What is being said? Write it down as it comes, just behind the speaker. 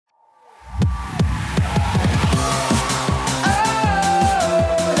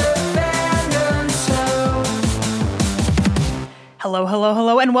Hello, hello,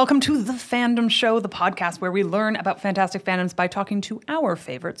 hello, and welcome to The Fandom Show, the podcast where we learn about fantastic fandoms by talking to our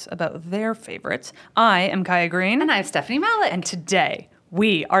favorites about their favorites. I am Kaya Green. And I'm Stephanie Malek. And today,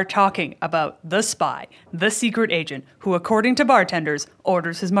 we are talking about the spy, the secret agent, who, according to bartenders,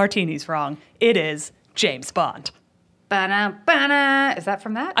 orders his martinis wrong. It is James Bond. Ba-na. Is that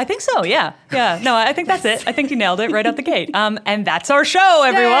from that? I think so, yeah. Yeah, no, I think that's it. I think you nailed it right out the gate. And that's our show,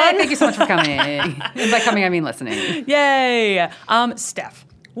 everyone. Yay, thank you so much for coming. And by coming, I mean listening. Yay. Steph,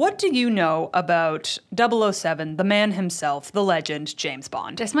 what do you know about 007, the man himself, the legend, James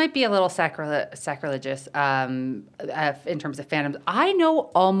Bond? This might be a little sacrilegious in terms of fandoms. I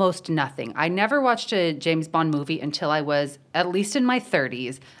know almost nothing. I never watched a James Bond movie until I was at least in my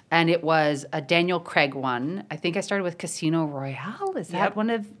 30s, and it was a Daniel Craig one. I think I started with Casino Royale. Is that one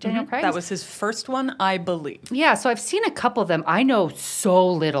of Daniel Craig's? That was his first one, I believe. Yeah, so I've seen a couple of them. I know so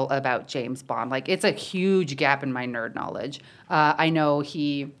little about James Bond. Like, it's a huge gap in my nerd knowledge. I know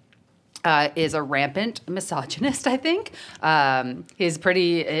he is a rampant misogynist, I think.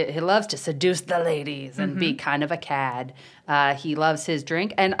 He loves to seduce the ladies and be kind of a cad. He loves his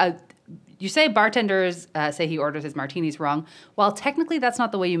drink. And you say bartenders say he orders his martinis wrong. While technically that's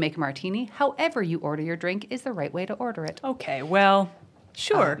not the way you make a martini, however you order your drink is the right way to order it. Okay, well,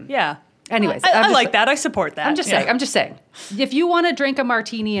 sure, yeah. Anyways. I like that. I support that. I'm just saying. If you want to drink a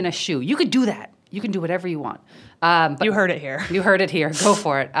martini in a shoe, you could do that. You can do whatever you want. But you heard it here. You heard it here. Go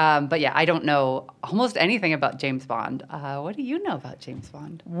for it. But yeah, I don't know almost anything about James Bond. What do you know about James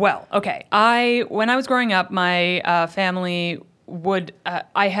Bond? Well, okay. When I was growing up, my family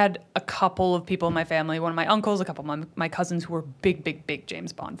I had a couple of people in my family, one of my uncles, a couple of my cousins who were big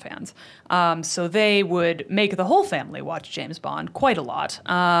James Bond fans. So they would make the whole family watch James Bond quite a lot.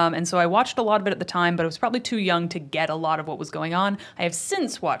 And so I watched a lot of it at the time, but I was probably too young to get a lot of what was going on. I have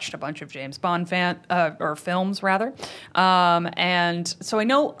since watched a bunch of James Bond films rather. And so I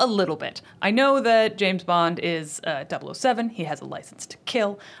know a little bit. I know that James Bond is 007. He has a license to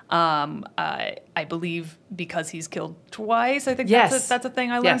kill. I believe because he's killed twice. I think that's a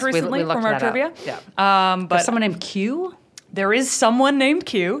thing I learned recently from our trivia. Yeah. But there's someone named Q? There is someone named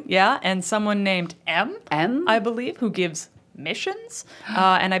Q, yeah, and someone named M, I believe, who gives missions.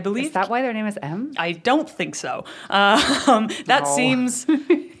 And I believe... Is that why their name is M? I don't think so. That seems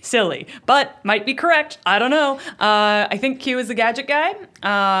silly, but might be correct. I don't know. I think Q is the gadget guy,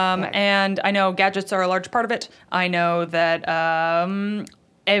 and I know gadgets are a large part of it. I know that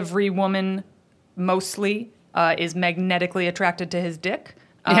every woman mostly is magnetically attracted to his dick.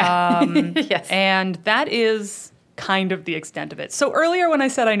 Yes. And that is kind of the extent of it. So earlier when I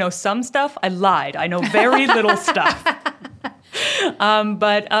said I know some stuff, I lied. I know very little stuff.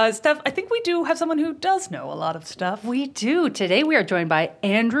 But Steph, I think we do have someone who does know a lot of stuff. We do. Today we are joined by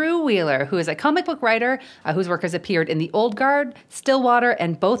Andrew Wheeler, who is a comic book writer whose work has appeared in The Old Guard, Stillwater,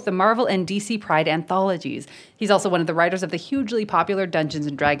 and both the Marvel and DC Pride anthologies. He's also one of the writers of the hugely popular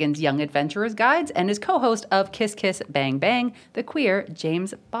Dungeons & Dragons Young Adventurers Guides and is co-host of Kiss Kiss Bang Bang, the queer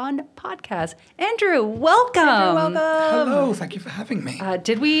James Bond podcast. Andrew, welcome. Hello, thank you for having me.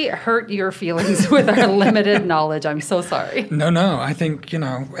 Did we hurt your feelings with our limited knowledge? I'm so sorry. No. I think,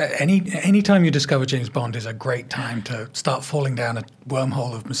 any time you discover James Bond is a great time to start falling down a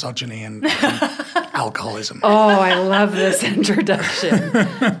wormhole of misogyny and alcoholism. Oh, I love this introduction.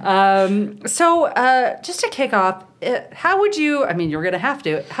 So just to kick off, how would you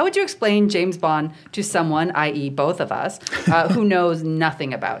explain James Bond to someone, i.e. both of us, who knows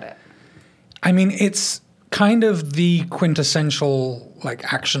nothing about it? I mean, it's kind of the quintessential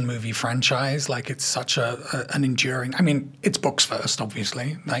action movie franchise. It's such an enduring. I mean, it's books first,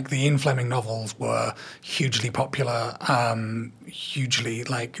 obviously. The Ian Fleming novels were hugely popular. Hugely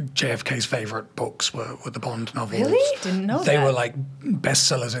JFK's favorite books were the Bond novels. Really? Didn't know they that. were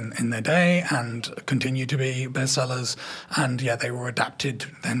bestsellers in their day and continue to be bestsellers. And yeah, they were adapted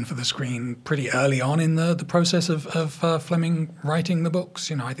then for the screen pretty early on in the process of Fleming writing the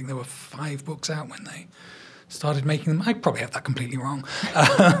books. I think there were 5 books out when they started making them. I probably have that completely wrong.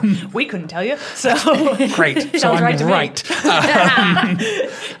 We couldn't tell you, so great. So I'm right.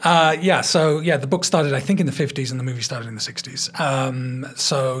 The book started, I think, in the 50s, and the movie started in the 60s.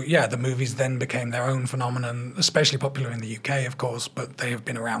 The movies then became their own phenomenon, especially popular in the UK, of course, but they have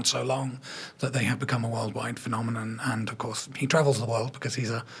been around so long that they have become a worldwide phenomenon. And of course, he travels the world because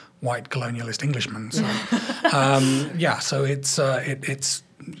he's a white colonialist Englishman. So, so it's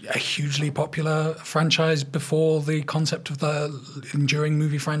a hugely popular franchise before the concept of the enduring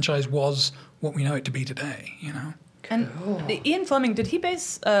movie franchise was what we know it to be today, And Ian Fleming, did he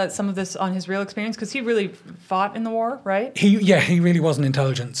base some of this on his real experience? Because he really fought in the war, right? He really was an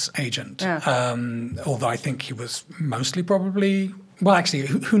intelligence agent. Yeah. Although I think he was mostly probably. Well, actually,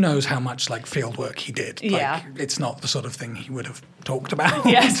 who knows how much like field work he did? Yeah. It's not the sort of thing he would have talked about.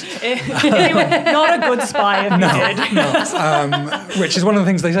 Yes. Not a good spy if he did. Which is one of the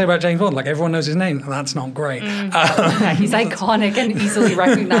things they say about James Bond. Like everyone knows his name. That's not great. Yeah, he's iconic and easily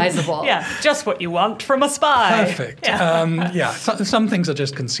recognizable. Yeah, just what you want from a spy. Perfect. Some things are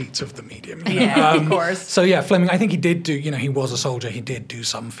just conceits of the medium. you know? Yeah, of course. So yeah, Fleming, I think he did do, he was a soldier. He did do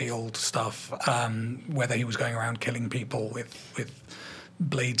some field stuff, whether he was going around killing people with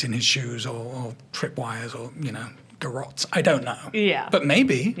blades in his shoes or tripwires or, garrots. I don't know. Yeah. But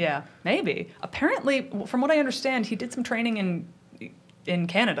maybe. Yeah, maybe. Apparently, from what I understand, he did some training in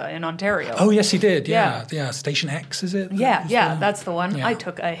Canada, in Ontario. Oh, yes, he did. Yeah. Yeah. Station X, is it? Yeah, that's the one. Yeah. I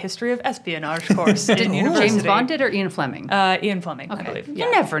took a history of espionage course in university. James Bond did or Ian Fleming? Ian Fleming, I believe. You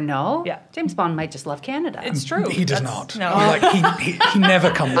never know. Yeah. James Bond might just love Canada. It's true. He does That's- not. No. Like he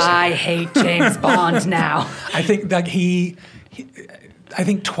never comes. I hate James Bond now. I think that I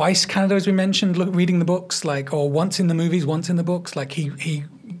think twice Canada has been mentioned. Reading the books, or once in the movies, once in the books. Like he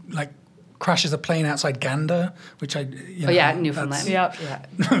crashes a plane outside Gander, which Newfoundland. Yep.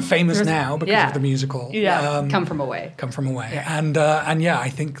 famous now because of the musical. Yeah. Come From Away. Come From Away. Yeah. And I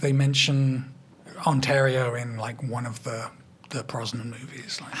think they mention Ontario in one of the Brosnan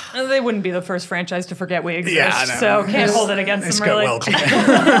movies. They wouldn't be the first franchise to forget we exist, Yeah, I know. so can't hold it against It's them, really. got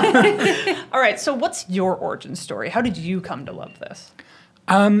well. All right, so what's your origin story? How did you come to love this?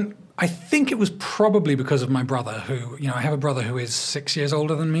 I think it was probably because of my brother, who, I have a brother who is 6 years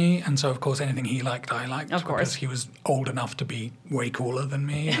older than me, and so, of course, anything he liked, I liked. Of course. Because he was old enough to be way cooler than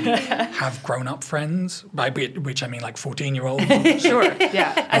me and have grown-up friends, by which I mean, 14-year-olds. Sure,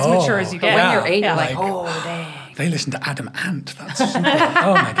 yeah, as mature as you get. When you're 8, you're like, dang. They listen to Adam Ant. That's super.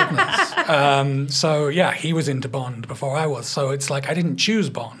 Oh, my goodness. So, yeah, he was into Bond before I was. So it's I didn't choose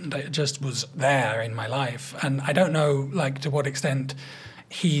Bond. It just was there in my life. And I don't know, to what extent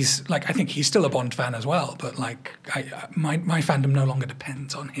he's, I think he's still a Bond fan as well. But, my fandom no longer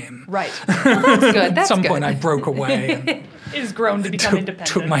depends on him. Right. Well, that's good. At some point, I broke away and Is grown to become independent.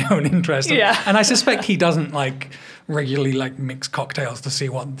 took my own interest. Yeah. And I suspect he doesn't, regularly mix cocktails to see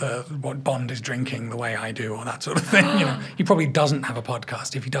what Bond is drinking the way I do or that sort of thing. He probably doesn't have a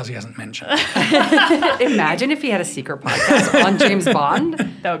podcast. If he does, he hasn't mentioned it. Imagine if he had a secret podcast on James Bond.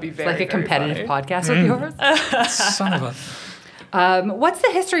 That would be very, a competitive funny. podcast with yours. Son of a... What's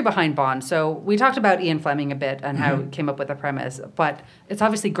the history behind Bond? So we talked about Ian Fleming a bit and how he came up with the premise, but it's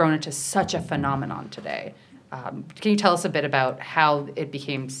obviously grown into such a phenomenon today. Can you tell us a bit about how it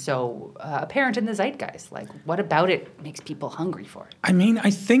became so apparent in the zeitgeist? What about it makes people hungry for it? I mean, I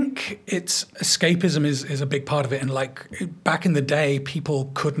think it's escapism is a big part of it. And back in the day,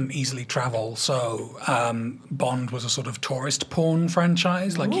 people couldn't easily travel. So Bond was a sort of tourist porn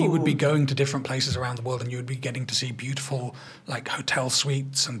franchise. He would be going to different places around the world and you would be getting to see beautiful hotel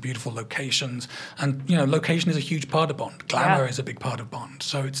suites and beautiful locations. And, location is a huge part of Bond. Glamour is a big part of Bond.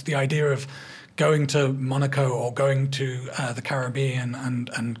 So it's the idea of going to Monaco or going to the Caribbean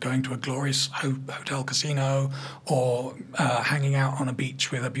and going to a glorious hotel casino or hanging out on a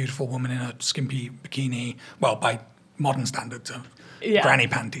beach with a beautiful woman in a skimpy bikini, well, by modern standards of granny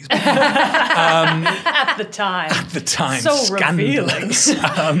panties. At the time. At the time. So scandalous.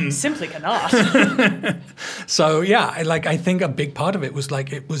 revealing. Simply cannot. So, yeah, I think a big part of it was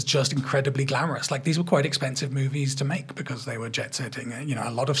it was just incredibly glamorous. These were quite expensive movies to make because they were jet-setting.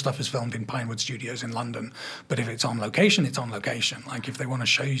 A lot of stuff is filmed in Pinewood Studios in London, but if it's on location, it's on location. If they want to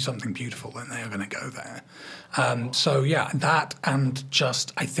show you something beautiful, then they are going to go there. So, yeah, that and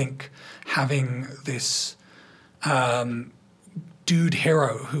just, I think, having this... dude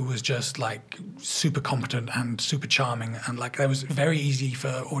hero who was just super competent and super charming, and that was very easy for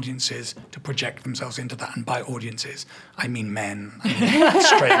audiences to project themselves into that. And by audiences, I mean men,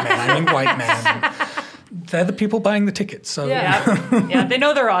 straight men, I mean white men. They're the people buying the tickets. So Yeah, they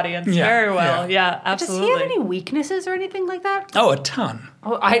know their audience very well. Yeah. Yeah, absolutely. Does he have any weaknesses or anything like that? Oh, a ton.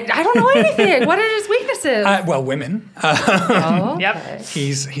 Oh, I don't know anything. What are his weaknesses? Well, women. Oh, okay. Yep.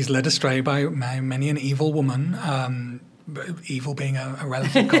 He's led astray by many an evil woman. Evil being a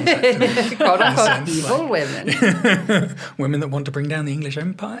relative concept. Quote unquote sense, evil women. Women that want to bring down the English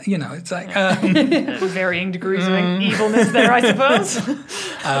Empire. It's Varying degrees of evilness there, I suppose.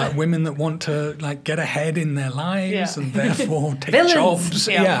 women that want to get ahead in their lives and therefore take Villains.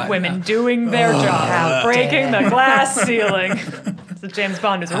 jobs. Women doing their job, breaking the glass ceiling. That's what James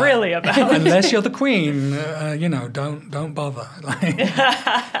Bond is really about. Unless you're the queen, don't bother.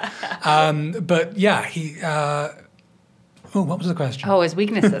 But yeah, he. Oh, what was the question? Oh, his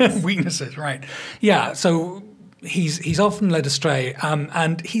weaknesses. Weaknesses, right? Yeah. So he's often led astray,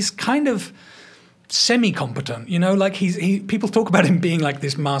 and he's kind of semi-competent, like people talk about him being like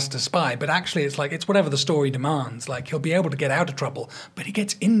this master spy, but actually it's whatever the story demands. Like, he'll be able to get out of trouble, but he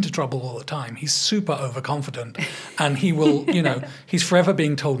gets into trouble all the time. He's super overconfident, and he will, he's forever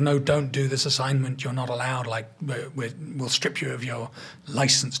being told, no, don't do this assignment, you're not allowed, like we'll strip you of your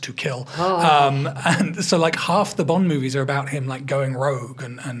license to kill. And so like half the Bond movies are about him like going rogue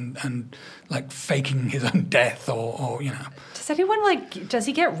and like faking his own death or. Does anyone does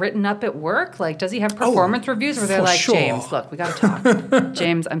he get written up at work? Like, does he have performance reviews where they're like, sure. James, look, we got to talk.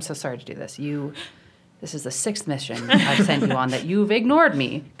 James, I'm so sorry to do this. This is the 6th mission I've sent you on that you've ignored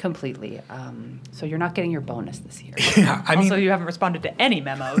me completely. So you're not getting your bonus this year. Yeah, also, you haven't responded to any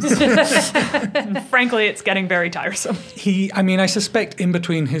memos. Frankly, it's getting very tiresome. I suspect in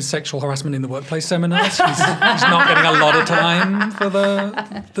between his sexual harassment in the workplace seminars, he's not getting a lot of time for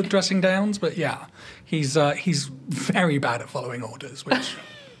the dressing downs. But yeah, he's very bad at following orders, which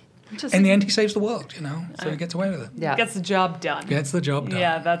in the end he saves the world, so he gets away with it. Yeah. Gets the job done. Gets the job done.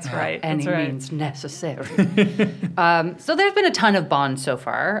 Yeah, that's right. Any that's right. means necessary. So there's been a ton of Bonds so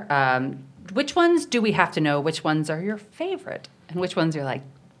far. Which ones do we have to know? Which ones are your favorite? And which ones you're like,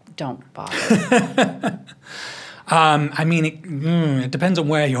 don't bother? It depends on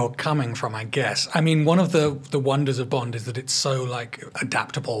where you're coming from, I guess. One of the wonders of Bond is that it's so like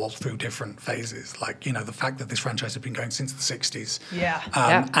adaptable through different phases. Like, the fact that this franchise has been going since the 60s.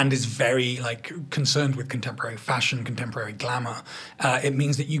 And is very like concerned with contemporary fashion, contemporary glamour. It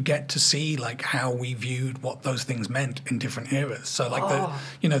means that you get to see like how we viewed what those things meant in different eras. So like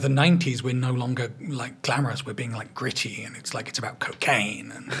the 90s, we're no longer like glamorous. We're being like gritty, and it's about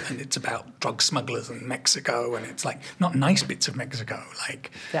cocaine and it's about drug smugglers in Mexico, and it's like not nice bits of Mexico, like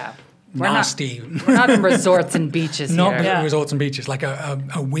nasty. We're not in resorts and beaches not here. resorts and beaches, like a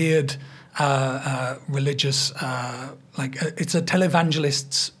weird religious, it's a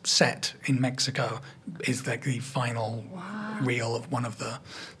televangelist's set in Mexico is like the final reel of one of the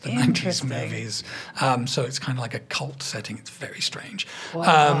 90s movies. So it's kind of like a cult setting. It's very strange.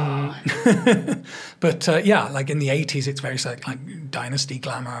 Wow. But like in the 80s, it's very like dynasty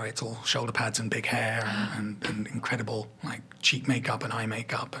glamour. It's all shoulder pads and big hair and incredible like cheek makeup and eye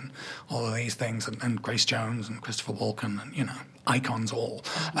makeup and all of these things. And Grace Jones and Christopher Walken and, icons all.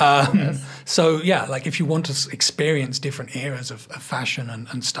 So yeah, like if you want to experience different eras of fashion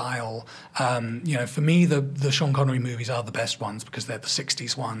and style, for me the Sean Connery movies are the best ones because they're the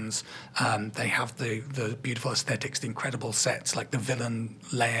 60s ones. They have the beautiful aesthetics, the incredible sets, like the villain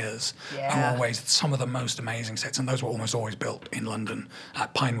layers are always some of the most amazing sets, and those were almost always built in London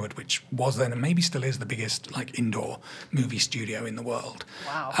at Pinewood, which was then and maybe still is the biggest like indoor movie studio in the world.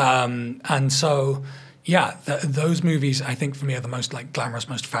 Wow. And so yeah, those movies, I think, for me, are the most like glamorous,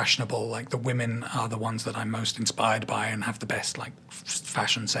 most fashionable. Like the women are the ones that I'm most inspired by and have the best like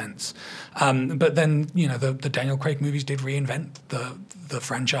fashion sense. But then, the Daniel Craig movies did reinvent the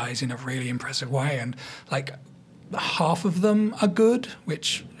franchise in a really impressive way, and like half of them are good,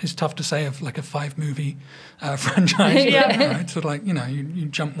 which is tough to say of like a 5-movie franchise. Right? So like, you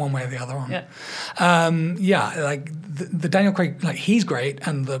jump one way or the other on. Like the Daniel Craig, like he's great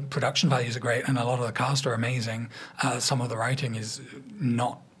and the production values are great and a lot of the cast are amazing. Some of the writing is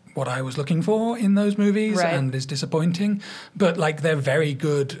not what I was looking for in those movies and is disappointing, but like they're very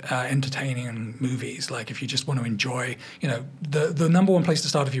good, entertaining movies. Like if you just want to enjoy, the number one place to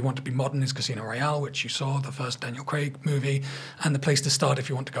start if you want to be modern is Casino Royale, which you saw, the first Daniel Craig movie, and the place to start if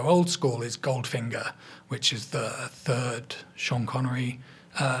you want to go old school is Goldfinger, which is the third Sean Connery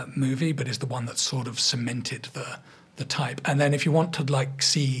movie, but is the one that sort of cemented the type. And then if you want to like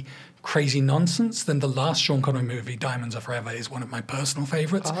see crazy nonsense, then the last Sean Connery movie, Diamonds Are Forever, is one of my personal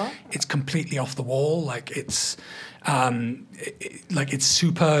favorites. It's completely off the wall. Like it's it's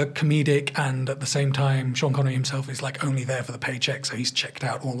super comedic, and at the same time, Sean Connery himself is like only there for the paycheck, so he's checked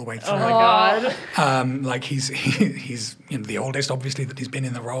out all the way through. Oh my God! Like he's the oldest, obviously, that he's been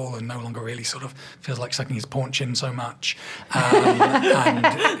in the role, and no longer really sort of feels like sucking his paunch in so much. And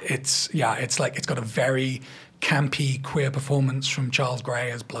it's got a very campy queer performance from Charles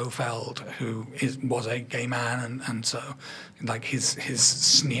Gray as Blofeld, who was a gay man, and so like his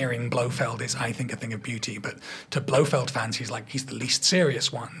sneering Blofeld is, I think, a thing of beauty. But to Blofeld fans, he's the least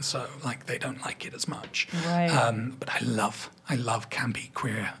serious one, so like they don't like it as much. Right. But I love campy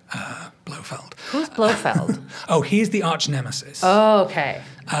queer Blofeld. Who's Blofeld? He's the arch nemesis. Oh, okay.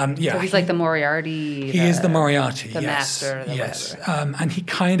 So he's like the Moriarty. He is the Moriarty, the yes. master. Yes. And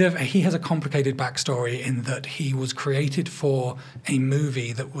he has a complicated backstory in that he was created for a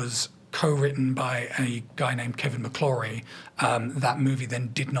movie that was co-written by a guy named Kevin McClory. That movie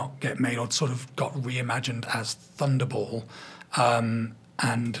then did not get made, or sort of got reimagined as Thunderball.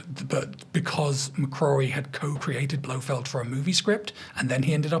 But because McCrory had co-created Blofeld for a movie script, and then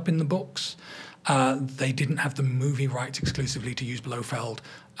he ended up in the books, they didn't have the movie rights exclusively to use Blofeld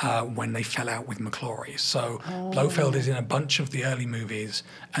when they fell out with McClory. So Blofeld is in a bunch of the early movies,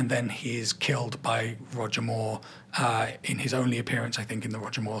 and then he is killed by Roger Moore in his only appearance, I think, in the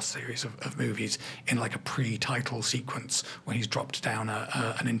Roger Moore series of movies, in like a pre-title sequence where he's dropped down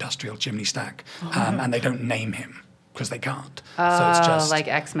an industrial chimney stack, and they don't name him. Because they can't. So it's just like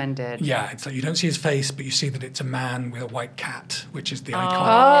X-Men did. Yeah, it's like you don't see his face, but you see that it's a man with a white cat, which is the iconic.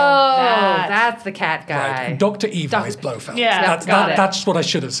 Oh, that's the cat guy. Right. And Dr. Evil is Blofeld. Yeah, got it. That's what I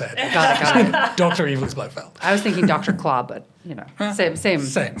should have said. Got it. Dr. Evil is Blofeld. I was thinking Dr. Claw, but same. Same.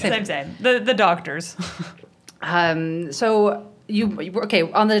 The doctors. So okay,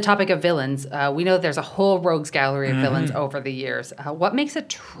 on the topic of villains, we know there's a whole rogues gallery of villains over the years. What makes a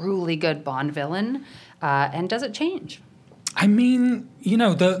truly good Bond villain, and does it change? I mean,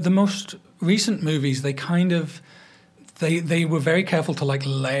 the most recent movies, they kind of they were very careful to like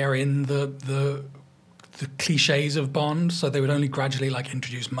layer in the cliches of Bond, so they would only gradually like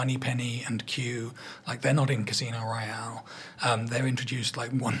introduce Moneypenny and Q. Like they're not in Casino Royale. They're introduced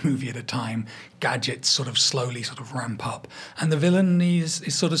like one movie at a time. Gadgets sort of slowly sort of ramp up, and the villain is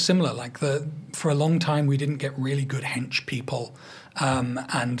sort of similar. Like for a long time we didn't get really good hench people,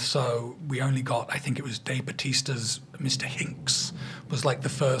 and so we only got, I think it was Dave Bautista's Mr. Hinks was like the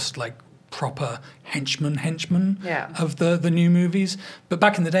first like proper henchman of the new movies. But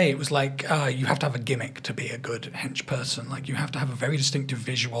back in the day, it was like you have to have a gimmick to be a good hench person. Like you have to have a very distinctive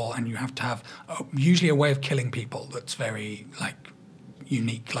visual, and you have to have usually a way of killing people that's very like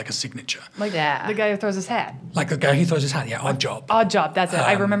unique, like a signature. Like the guy who throws his hat. Like the guy who throws his hat, yeah, Odd Job. Odd Job, that's it.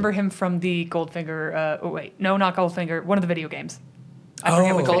 I remember him from the Goldfinger, no, not Goldfinger, one of the video games. I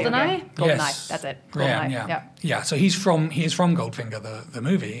forget what video GoldenEye? game. GoldenEye, Yes. that's it. Yeah, GoldenEye, yeah. So he is from Goldfinger, the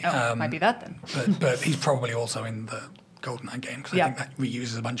movie. might be that then. but he's probably also in the GoldenEye game, because I think that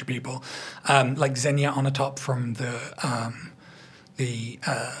reuses a bunch of people. Like Xenia Onatopp from the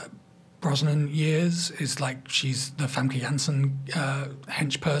Brosnan years is like, she's the Famke Janssen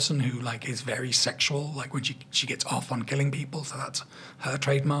hench person who like is very sexual, like when she gets off on killing people, so that's her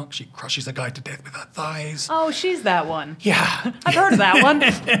trademark. She crushes a guy to death with her thighs. Oh, she's that one. Yeah. I've heard of that one.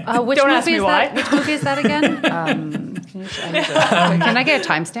 Which Don't movie ask me is why. that? Which movie is that again? Can I get a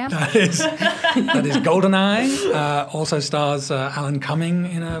timestamp? That is GoldenEye. Also stars Alan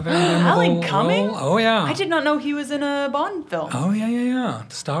Cumming in a very memorable Alan Cumming? role. Oh yeah. I did not know he was in a Bond film. Oh yeah.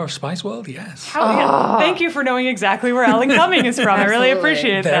 The star of Spice World, yes. Thank you for knowing exactly where Alan Cumming is from. I really Absolutely.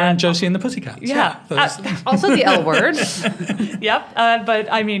 appreciate There that. and Josie and the Pussycats. Yeah. those- Also the L word. Yep,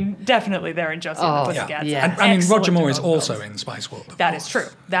 but I mean, definitely there in Josie and the yeah. Pussycats. Yeah. And, I mean, Excellent Roger Moore in is those also films. in Spice World. of That course. is true.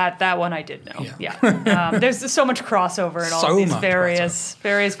 That one I did know. Yeah. Yeah. There's so much crossover in all So of these much various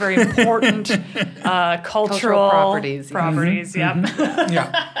very important cultural properties, yeah. Yep.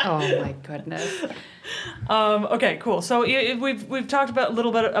 Yeah. Oh my goodness. Okay, cool. So we've talked a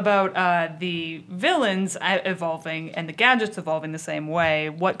little bit about the villains evolving and the gadgets evolving the same way.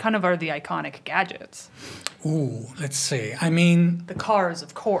 What kind of are the iconic gadgets? Ooh, let's see. I mean, The cars,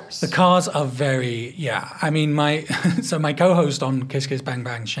 of course. the cars are very, yeah. I mean, my co-host on Kiss Kiss Bang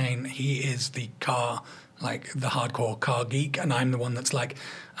Bang, Shane, he is the hardcore car geek, and I'm the one that's like,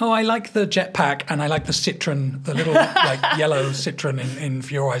 oh, I like the jetpack, and I like the Citroen, the little like yellow Citroen in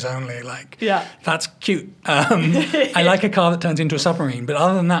For Your Eyes Only. Like, Yeah. that's cute. I like a car that turns into a submarine, but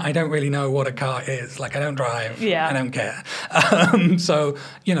other than that, I don't really know what a car is. Like, I don't drive. Yeah. I don't care. So,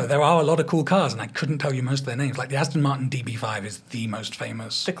 there are a lot of cool cars, and I couldn't tell you most of their names. Like the Aston Martin DB5 is the most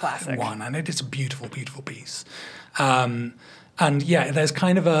famous The classic. one, and it is a beautiful, beautiful piece. And yeah, there's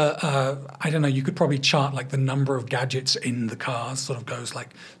kind of I don't know, you could probably chart like the number of gadgets in the cars sort of goes like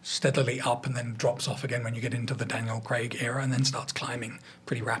steadily up and then drops off again when you get into the Daniel Craig era, and then starts climbing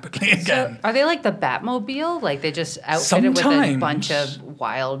pretty rapidly again. Are they like the Batmobile? Like they just outfitted with a Sometimes. bunch of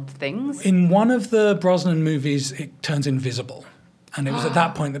wild things? In one of the Brosnan movies, it turns invisible. And it was at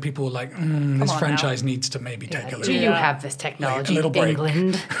that point that people were like, this on franchise needs to maybe take a Do little... you Yeah. have this technology, little break.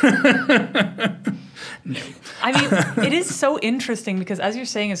 England? No. I mean, it is so interesting because, as you're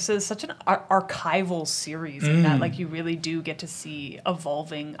saying, it's such an archival series in that, like, you really do get to see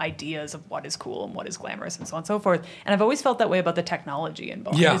evolving ideas of what is cool and what is glamorous and so on and so forth. And I've always felt that way about the technology in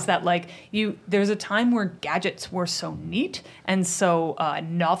Bond. Yeah. Is that, like, there's a time where gadgets were so neat and so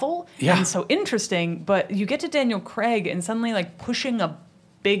novel Yeah. and so interesting, but you get to Daniel Craig and suddenly, like, pushing a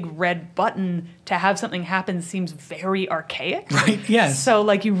big red button to have something happen seems very archaic. Right, yes. So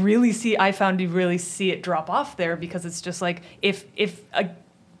like you really see it drop off there, because it's just like if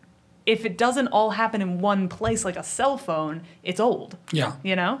it doesn't all happen in one place like a cell phone, it's old. Yeah.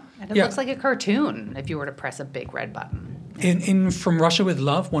 You know? And it looks like a cartoon if you were to press a big red button. In From Russia with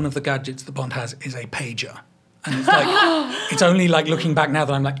Love, one of the gadgets that Bond has is a pager. And it's like, it's only like looking back now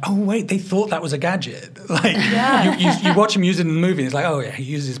that I'm like, oh wait, they thought that was a gadget. Like you watch him use it in the movie, it's like, oh yeah, he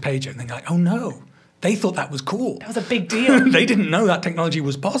uses his pager, and then you're like, oh no, they thought that was cool. That was a big deal. They didn't know that technology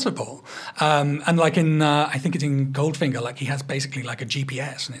was possible. And like in, I think it's in Goldfinger, like he has basically like a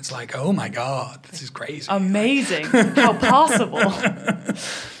GPS, and it's like, oh my god, this is crazy. Amazing. How possible.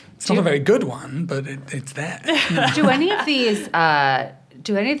 It's not a very good one, but it's there. Do any of these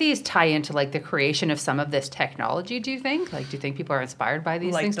tie into like the creation of some of this technology, do you think? Like, do you think people are inspired by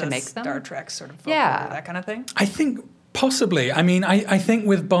these Like things the to make them? Star Trek sort of Yeah. that kind of thing? I think possibly. I mean, I think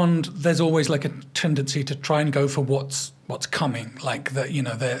with Bond, there's always like a tendency to try and go for what's coming. Like that, you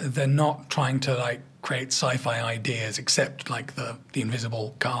know, they're not trying to like create sci-fi ideas, except like the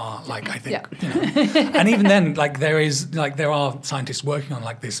invisible car. Like I think, you know, and even then, like there are scientists working on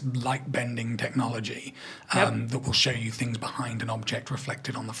like this light bending technology that will show you things behind an object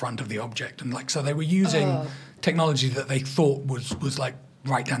reflected on the front of the object, and like so they were using technology that they thought was like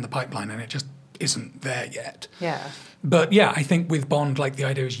right down the pipeline, and it just isn't there yet. Yeah. But yeah, I think with Bond, like the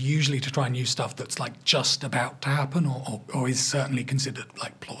idea is usually to try and use stuff that's like just about to happen or is certainly considered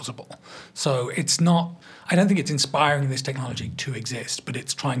like plausible. So it's not, I don't think it's inspiring this technology to exist, but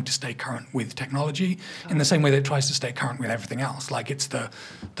it's trying to stay current with technology in the same way that it tries to stay current with everything else. Like it's the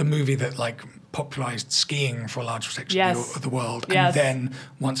movie that like popularized skiing for a large section of the world. And then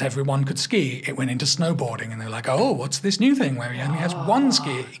once everyone could ski, it went into snowboarding, and they're like, oh, what's this new thing where he only has one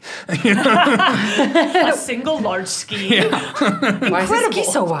ski? You know? A single large ski. Why is this ski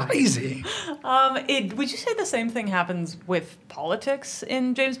so wide? Crazy. Would you say the same thing happens with politics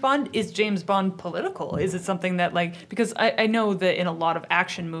in James Bond? Is James Bond political? Is it something that like, because I know that in a lot of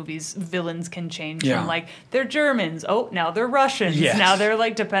action movies, villains can change from like, they're Germans, oh, now they're Russians, now they're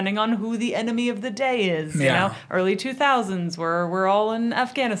like, depending on who the enemy of the day is, you know, early 2000s where we're all in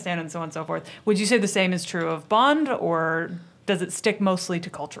Afghanistan and so on and so forth. Would you say the same is true of Bond, or does it stick mostly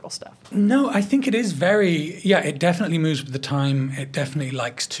to cultural stuff? No, I think it is it definitely moves with the time. It definitely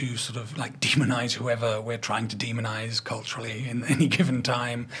likes to sort of like demonize whoever we're trying to demonize culturally in any given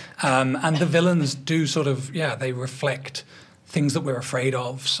time. And the villains do sort of, they reflect things that we're afraid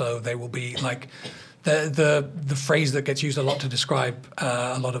of. So they will be like, the phrase that gets used a lot to describe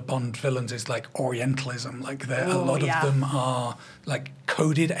a lot of Bond villains is like Orientalism. Like a lot of them are like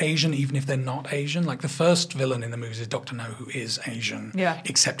coded Asian, even if they're not Asian. Like the first villain in the movies is Dr. No, who is Asian,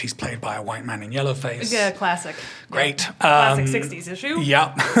 except he's played by a white man in yellowface. Yeah, classic. Great. Classic 60s issue.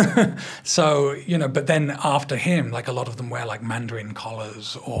 Yeah. So, you know, but then after him, like a lot of them wear like Mandarin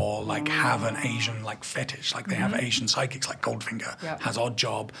collars or like have an Asian like fetish. Like they have Asian psychics, like Goldfinger has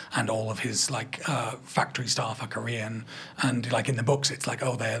Oddjob, and all of his like factory staff are Korean. And like in the books, it's like,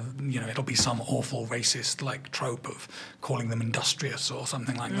 oh, it'll be some awful racist like trope of calling them industrious or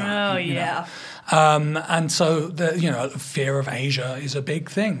something like that. Oh, yeah. And so the fear of Asia is a big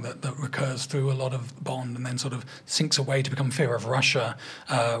thing that recurs through a lot of Bond, and then sort of sinks away to become fear of Russia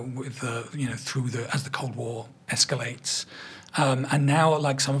with as the Cold War escalates. And now,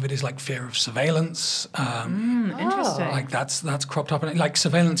 like some of it is like fear of surveillance. Interesting. Like that's cropped up, and like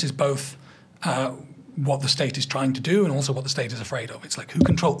surveillance is both what the state is trying to do and also what the state is afraid of. It's like who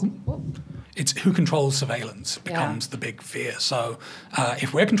controls surveillance becomes the big fear. So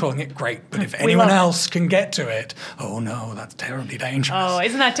if we're controlling it, great. But if anyone else can get to it, oh no, that's terribly dangerous. Oh,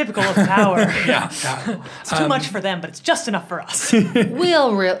 isn't that typical of power? It's too much for them, but it's just enough for us.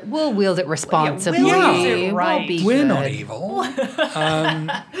 We'll wield it responsibly. We'll use it right. We're not evil.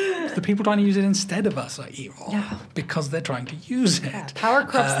 The people trying to use it instead of us are evil because they're trying to use it. Power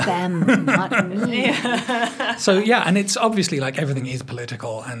corrupts them, not me. So and it's obviously like everything is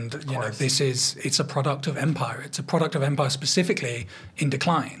political, and you know it's a product of empire. It's a product of empire specifically in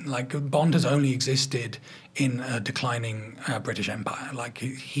decline. Like Bond has only existed in a declining British Empire. Like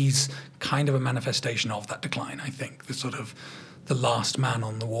he's kind of a manifestation of that decline. I think the sort of the last man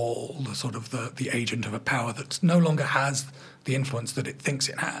on the wall, the sort of the agent of a power that no longer has the influence that it thinks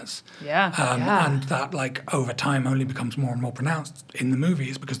it has. And that like over time only becomes more and more pronounced in the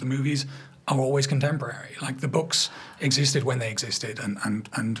movies because the movies are always contemporary. Like the books existed when they existed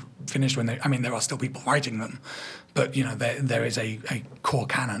and finished when there are still people writing them, but you know there is a core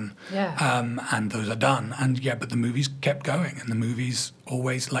canon, and those are done, but the movies kept going, and the movies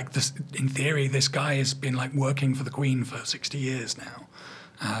always like this. In theory, this guy has been like working for the Queen for 60 years now,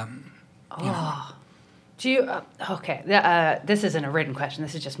 Do you, okay, this isn't a written question.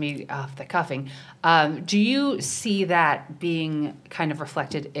 This is just me off the cuffing. Do you see that being kind of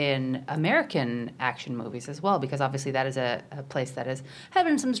reflected in American action movies as well? Because obviously that is a place that is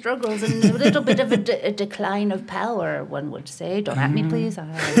having some struggles and a little bit of a decline of power, one would say. Don't at me, please.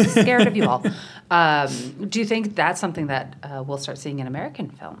 I'm scared of you all. Do you think that's something that we'll start seeing in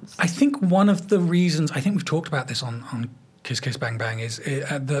American films? I think one of the reasons, I think we've talked about this on Kiss Kiss Bang Bang, is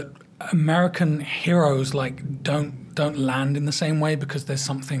that American heroes don't land in the same way because there's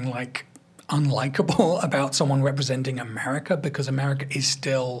something like unlikable about someone representing America, because America is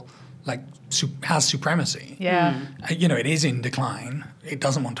still like has supremacy. Yeah. It is in decline. It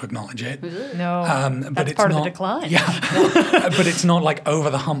doesn't want to acknowledge it. No, but that's it's part not, of the decline. Yeah, but it's not like over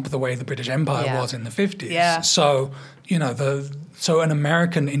the hump the way the British Empire was in the 50s. Yeah. So so an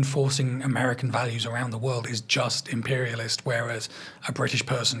American enforcing American values around the world is just imperialist, whereas a British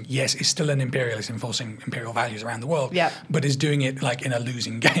person, yes, is still an imperialist enforcing imperial values around the world, but is doing it like in a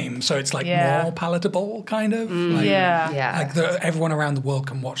losing game. So it's like more palatable, kind of. Like everyone around the world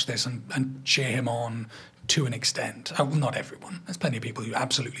can watch this and cheer him on to an extent. Well, not everyone. There's plenty of people who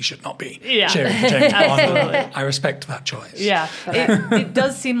absolutely should not be cheering for James Bond. I respect that choice. Yeah, it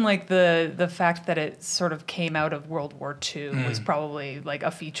does seem like the fact that it sort of came out of World War II was probably like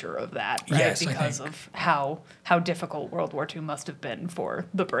a feature of that, right? Yes, because of how difficult World War II must have been for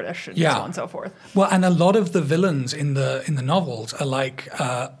the British and so on and so forth. Well, and a lot of the villains in the novels are like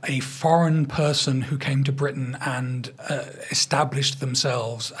a foreign person who came to Britain and established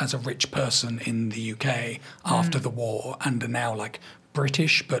themselves as a rich person in the UK after the war, and are now like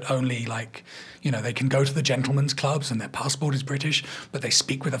British, but only like, they can go to the gentlemen's clubs and their passport is British, but they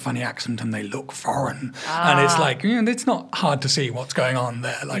speak with a funny accent and they look foreign. And it's like, it's not hard to see what's going on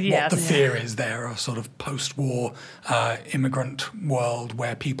there, like what the fear is there of sort of post-war immigrant world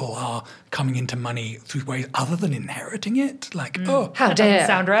where people are coming into money through ways other than inheriting it. Like, oh, how dare. Doesn't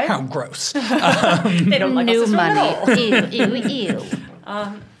sound right. How gross. They don't like New us money. Ew.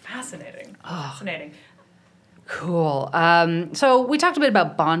 Fascinating. Fascinating. Cool. So we talked a bit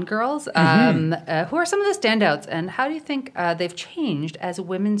about Bond girls. Who are some of the standouts, and how do you think they've changed as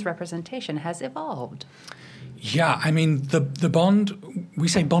women's representation has evolved? Yeah, I mean, the Bond, we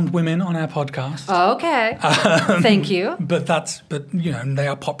say Bond women on our podcast. Oh, okay. Thank you. But they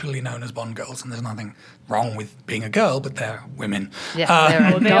are popularly known as Bond girls, and there's nothing wrong with being a girl, but they're women. Yes,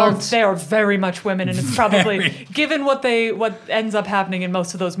 they're adults. They are very much women, and it's probably, given what ends up happening in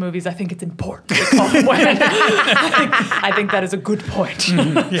most of those movies, I think it's important to call them women. I think that is a good point.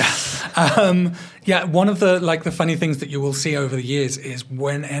 One of the funny things that you will see over the years is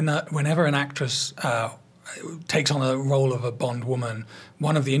whenever an actress takes on a role of a Bond woman,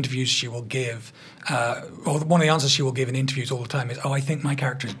 one of the interviews she will give, or one of the answers she will give in interviews all the time is, I think my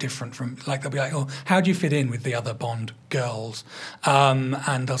character is different from, like, they'll be like, how do you fit in with the other Bond girls?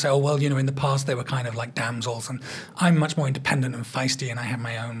 And they'll say, in the past they were kind of like damsels, and I'm much more independent and feisty, and I have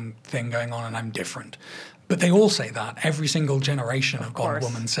my own thing going on, and I'm different. But they all say that. Every single generation of Bond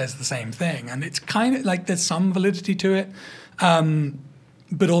woman says the same thing, and it's kind of like there's some validity to it.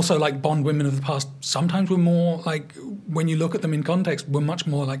 But also, like, Bond women of the past sometimes were more, like, when you look at them in context, were much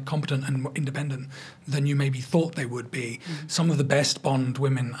more, like, competent and independent than you maybe thought they would be. Mm-hmm. Some of the best Bond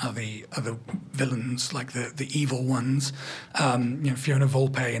women are the villains, like the evil ones. Fiona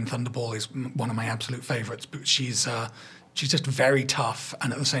Volpe in Thunderball is one of my absolute favourites, but she's just very tough,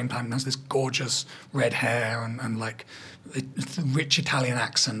 and at the same time has this gorgeous red hair and like a rich Italian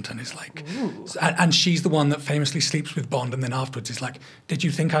accent, and is like, and she's the one that famously sleeps with Bond, and then afterwards is like, "Did you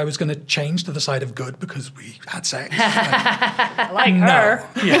think I was going to change to the side of good because we had sex?" Like her.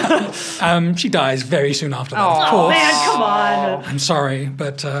 Yeah. She dies very soon after that. Of course. Man, come on. I'm sorry,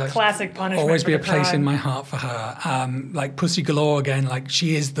 but classic punishment. Always be a place crime. in my heart for her. Like Pussy Galore again. Like,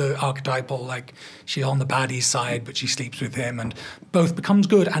 she is the archetypal. Like, she's on the baddie's side, but she sleeps with him, and both becomes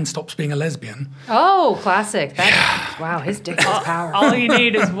good and stops being a lesbian. Oh, classic! Wow, his dick has power. All you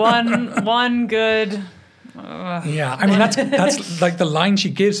need is one good. Yeah, I mean, that's like the line she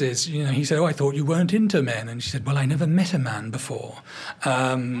gives is, he said, I thought you weren't into men, and she said, well, I never met a man before.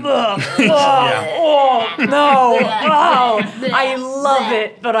 No, I love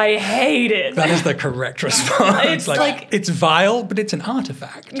it, but I hate it. That is the correct response. It's vile, but it's an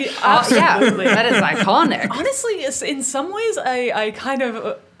artifact. Absolutely. That is iconic. Honestly, in some ways, I kind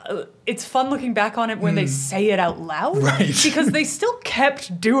of. It's fun looking back on it when they say it out loud, right? Because they still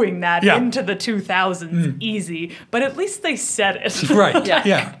kept doing that into the 2000s, easy. But at least they said it, right?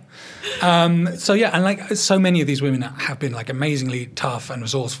 Yeah. So yeah, and like so many of these women have been like amazingly tough and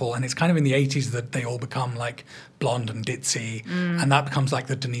resourceful, and it's kind of in the 80s that they all become like blonde and ditzy, and that becomes like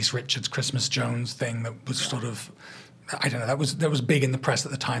the Denise Richards, Christmas Jones thing that was sort of, I don't know, that was big in the press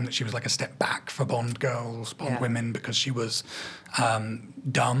at the time, that she was like a step back for Bond girls, Bond women, because she was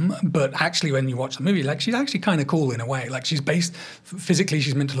dumb. But actually, when you watch the movie, like she's actually kind of cool in a way. Like physically,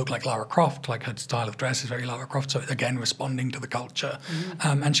 she's meant to look like Lara Croft. Like her style of dress is very Lara Croft. So again, responding to the culture.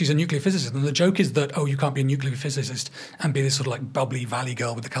 And she's a nuclear physicist. And the joke is that, oh, you can't be a nuclear physicist and be this sort of like bubbly valley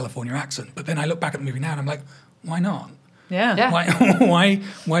girl with the California accent. But then I look back at the movie now and I'm like, why not? Yeah.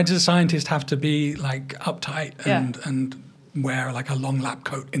 Why does a scientist have to be like uptight and wear like a long lab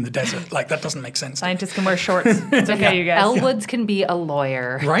coat in the desert? Like that doesn't make sense. Scientists can wear shorts. It's okay, you guys. Elle Woods can be a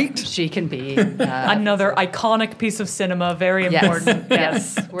lawyer. Right. She can be. Another iconic piece of cinema, very important.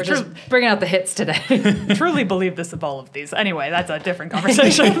 Yes. We're just bringing out the hits today. Truly believe this of all of these. Anyway, that's a different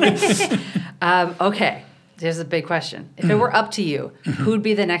conversation. Okay. Here's a big question. If it were up to you, who'd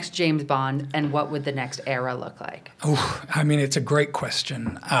be the next James Bond, and what would the next era look like? Oh, I mean, it's a great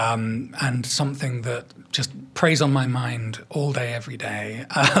question, and something that just preys on my mind all day, every day.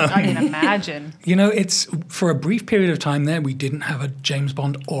 I can imagine. You know, it's for a brief period of time there, we didn't have a James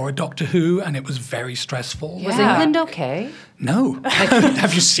Bond or a Doctor Who, and it was very stressful. Was England okay? No.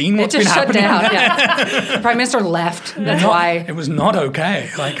 Have you seen what's been happening? It just shut down. Yeah. The Prime Minister left. That's why. It was not okay.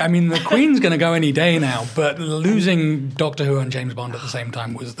 Like, I mean, the Queen's going to go any day now, but losing Doctor Who and James Bond at the same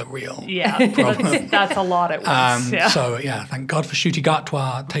time was the real problem. That's a lot at once. So, yeah, thank God for Ncuti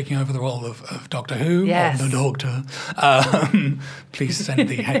Gatwa taking over the role of Doctor Who, yes. or the Doctor. Please send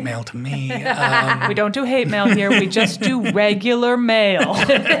the hate mail to me. We don't do hate mail here. We just do regular mail.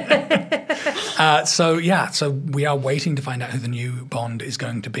 So we are waiting to find out who the new Bond is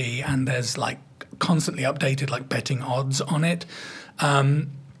going to be, and there's like constantly updated like betting odds on it.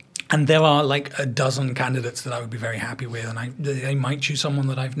 And there are like a dozen candidates that I would be very happy with, and they might choose someone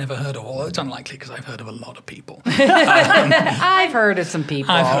that I've never heard of. Although it's unlikely because I've heard of a lot of people. I've heard of some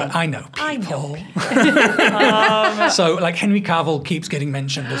people. I know people. So like Henry Cavill keeps getting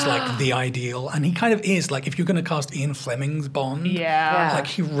mentioned as like the ideal, and he kind of is. Like if you're going to cast Ian Fleming's Bond, like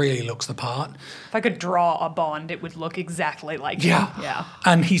he really looks the part. If I could draw a Bond, it would look exactly like him. Yeah.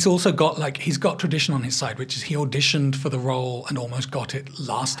 And he's also got he's got tradition on his side, which is he auditioned for the role and almost got it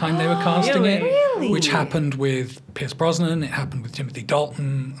last time they were casting it. Really? Which happened with Pierce Brosnan, it happened with Timothy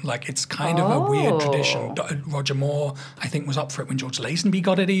Dalton. Like it's kind of a weird tradition. Roger Moore, I think, was up for it when George Lazenby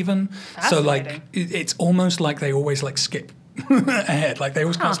got it even. So like it's almost like they always like skip ahead. Like they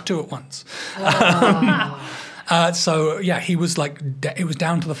always cast two at once. So yeah, he was like it was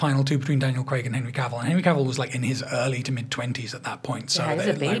down to the final two between Daniel Craig and Henry Cavill, and Henry Cavill was like in his early to mid 20s at that point. So he was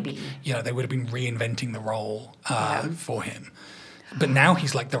a baby. They would have been reinventing the role for him. But now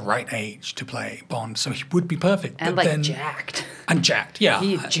he's like the right age to play Bond, so he would be perfect. And but like then, jacked. And jacked, yeah.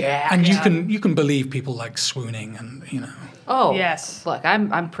 He's jacked. And you can believe people like swooning and Oh yes. Look,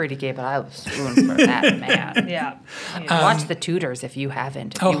 I'm pretty gay, but I will swoon for that man. Yeah. Watch The Tudors if you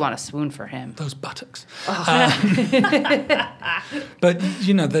haven't. If you want to swoon for him. Those buttocks. But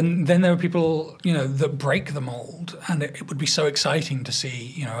then there are people that break the mold, and it would be so exciting to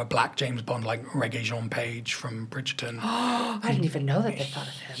see a black James Bond like Regé-Jean Page from Bridgerton. I didn't even know that they thought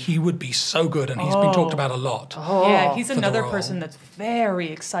of him. He would be so good, and he's been talked about a lot. Yeah, he's another person that's very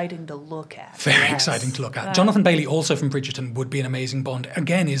exciting to look at. Very exciting to look at. Jonathan Bailey, also from Bridgerton, would be an amazing Bond.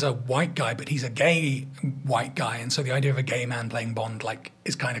 Again, is a white guy, but he's a gay white guy, and so the idea of a gay man playing Bond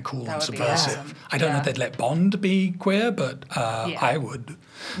is kind of cool and subversive. Awesome. I don't know if they'd let Bond be queer, but I would.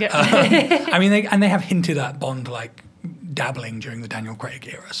 Yeah. I mean, they have hinted at Bond dabbling during the Daniel Craig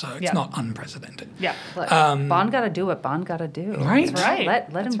era, so it's not unprecedented. Yeah. Look, Bond got to do what Bond got to do. Right. That's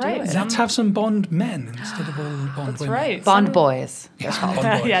right. Let him do it. Let's have some Bond men instead of all Bond women. Right. Bond boys. Yes,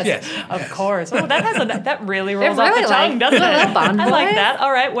 Bond boys. Yes, of course. Oh, that really rolls off really the tongue, doesn't it? Bond I like boys. that.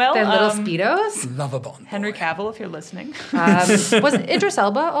 All right, well. Their little Speedos. Love a Bond. Henry boy. Cavill, if you're listening. Was Idris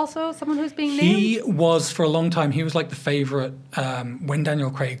Elba also someone who's being named? He was, for a long time, he was like the favorite. When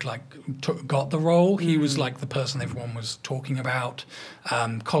Daniel Craig got the role, he was like the person everyone was talking about.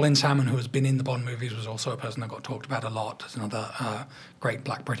 Colin Salmon, who has been in the Bond movies, was also a person that got talked about a lot as another great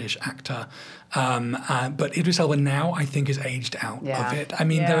black British actor. But Idris Elba now, I think, is aged out of it. I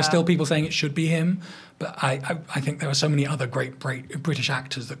mean, there are still people saying it should be him, but I think there are so many other great British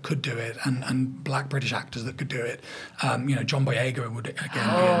actors that could do it, and black British actors that could do it. John Boyega would,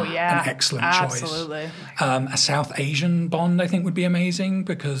 again, be an excellent choice. Absolutely. A South Asian Bond, I think, would be amazing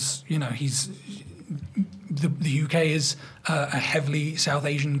because, he's the UK is a heavily South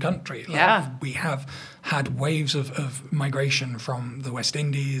Asian country. Like, Yeah. we have had waves of migration from the West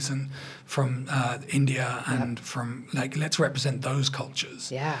Indies and from India and from, like, let's represent those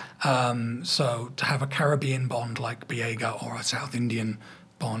cultures. Yeah. So to have a Caribbean Bond like Biega or a South Indian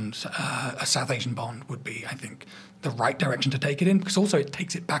Bond, a South Asian Bond would be, I think, the right direction to take it in, because also it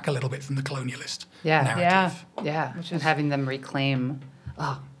takes it back a little bit from the colonialist narrative. Yeah. And having them reclaim,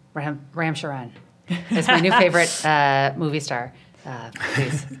 Ram Charan is my new favorite movie star.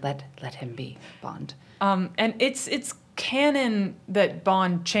 Please let him be Bond. And it's canon that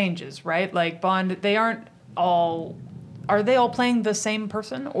Bond changes, right? Like Bond, are they all playing the same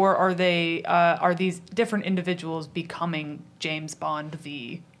person, or are these different individuals becoming James Bond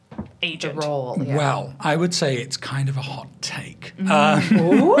the agent? The role. Yeah. Well, I would say it's kind of a hot take.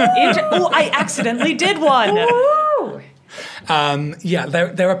 I accidentally did one.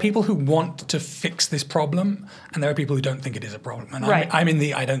 There are people who want to fix this problem, and there are people who don't think it is a problem. And Right. I'm in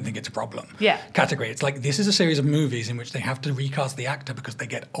the I don't think it's a problem category. It's like, this is a series of movies in which they have to recast the actor because they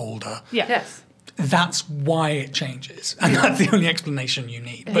get older. Yeah. Yes. That's why it changes, and that's the only explanation you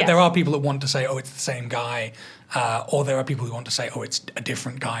need. But Yes. there are people that want to say, oh, it's the same guy, or there are people who want to say, oh, it's a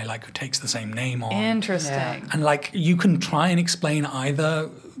different guy, like, who takes the same name on. Interesting. Yeah. And, like, you can try and explain either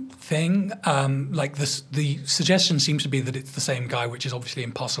thing. Like, the suggestion seems to be that it's the same guy, which is obviously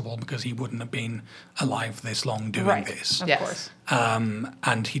impossible because he wouldn't have been alive this long doing Right. this. Of Yes. course.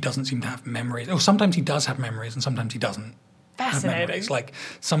 And he doesn't seem to have memories. Or sometimes he does have memories, and sometimes he doesn't have Fascinating. memories.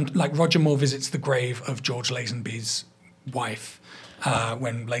 Like Roger Moore visits the grave of George Lazenby's wife.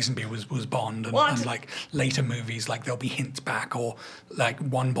 When Lazenby was Bond, and like later movies, like there'll be hints back, or like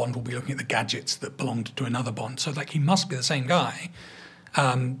one Bond will be looking at the gadgets that belonged to another Bond. So like he must be the same guy.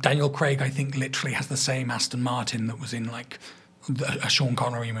 Daniel Craig, I think, literally has the same Aston Martin that was in like a Sean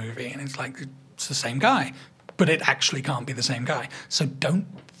Connery movie, and it's like it's the same guy, but it actually can't be the same guy. So don't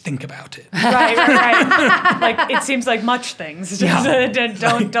think about it. Right. Like, it seems like much things.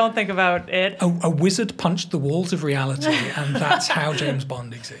 Don't think about it. A wizard punched the walls of reality, and that's how James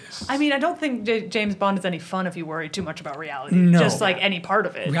Bond exists. I mean, I don't think James Bond is any fun if you worry too much about reality. No. Just like any part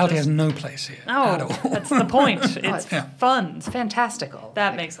of it. Reality Just- has no place here No, at all. that's the point. It's fun. It's fantastical.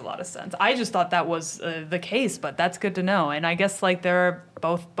 That makes a lot of sense. I just thought that was the case, but that's good to know. And I guess like there are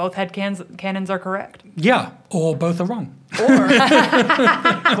both head canons are correct. Yeah, or both are wrong. Or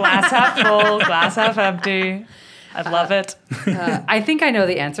glass half full, glass half empty. I love it. I think I know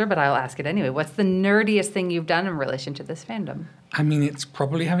the answer, but I'll ask it anyway. What's the nerdiest thing you've done in relation to this fandom? I mean, it's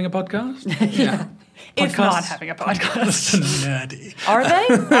probably having a podcast. Yeah. If not having a podcast. Podcasts are nerdy. Are they?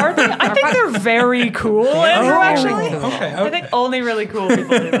 I think they're very cool, Andrew, actually. Okay. I think only really cool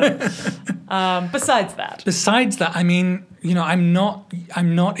people do them. Besides that. Besides that, I mean, you know, I'm not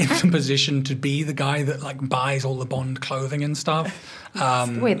in the position to be the guy that like buys all the Bond clothing and stuff.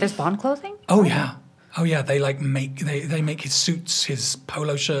 Wait, there's Bond clothing? Oh yeah. They like make his suits, his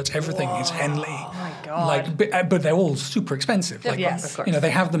polo shirts, everything. His Henley. Oh my God. Like, but they're all super expensive. Like, Yes, of course. You know, they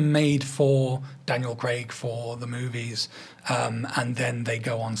have them made for Daniel Craig for the movies, and then they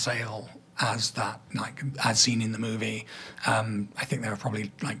go on sale as that, like as seen in the movie. I think there are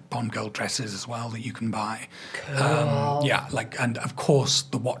probably like Bond girl dresses as well that you can buy. Cool. And of course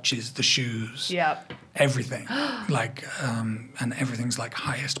the watches, the shoes, Yep. everything, like, and everything's like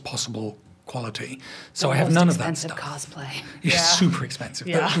highest possible quality. So The I have most none of that expensive stuff. cosplay. It's Yeah. super expensive.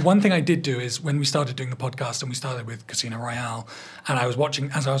 Yeah. The one thing I did do is when we started doing the podcast and we started with Casino Royale, and as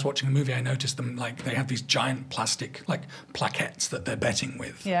I was watching the movie, I noticed them like they have these giant plastic like plaquettes that they're betting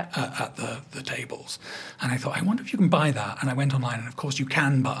with at the tables, and I thought, I wonder if you can buy that. And I went online, and of course you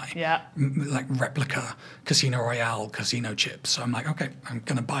can buy like replica Casino Royale casino chips. So I'm like, okay, I'm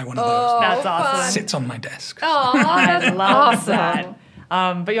gonna buy one of those. That's awesome. Sits on my desk. I love awesome. that.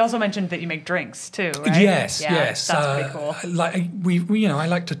 But you also mentioned that you make drinks too, right? Yes, Yeah, yes. That's pretty cool. Like we I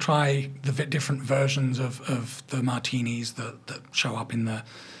like to try the different versions of the martinis that show up in the.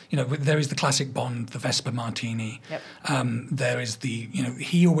 You know, there is the classic Bond, the Vesper Martini. Yep. There is the, you know,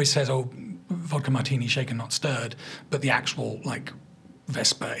 he always says, "Oh, vodka martini, shaken not stirred," but the actual like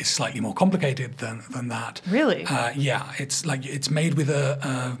Vesper is slightly more complicated than that. Really? Yeah, it's like it's made with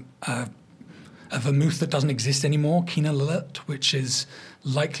a vermouth that doesn't exist anymore, Quina Lillet, which is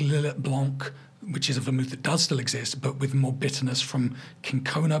like Lillet Blanc, which is a vermouth that does still exist, but with more bitterness from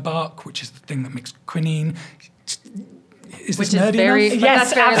Kinkona bark, which is the thing that makes quinine. Is Which this is nerdy very, enough? but Yes,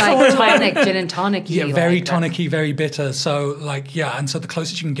 that's very absolutely. like tonic, gin and tonic-y. Yeah, very like that. tonic-y, very bitter. So, like, yeah, and so the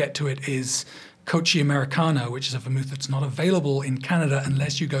closest you can get to it is Cocchi Americano, which is a vermouth that's not available in Canada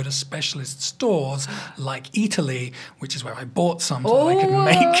unless you go to specialist stores like Italy, which is where I bought some so that I could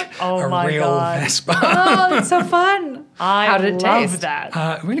make a real Vespa. Oh, that's so fun. How did it love taste?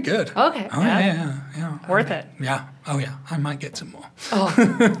 that. Really good. Okay. Oh, yeah. Worth it. Yeah. Oh, yeah. I might get some more.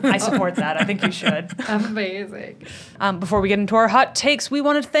 I support that. I think you should. Amazing. Before we get into our hot takes, we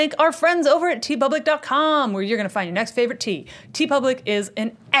wanted to thank our friends over at tpublic.com, where you're going to find your next favorite tea. TeePublic is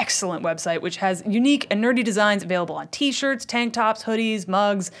an excellent website which has unique and nerdy designs available on t-shirts, tank tops, hoodies,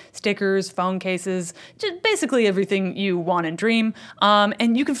 mugs, stickers, phone cases, just basically everything you want and dream.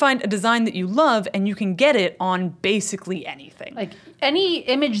 And you can find a design that you love, and you can get it on basically anything. Like any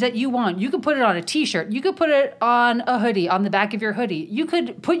image that you want, you could put it on a t-shirt. You could put it on a hoodie, on the back of your hoodie. You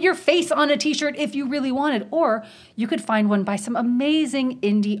could put your face on a t-shirt if you really wanted, or you could find one by some amazing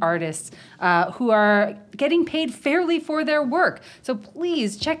indie artists who are getting paid fairly for their work. So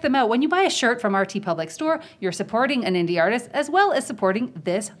please check them out. When you buy a shirt from our TeePublic store, you're supporting an indie artist as well as supporting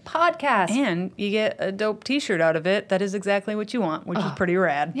this podcast. And you get a dope t-shirt out of it that is exactly what you want, which is pretty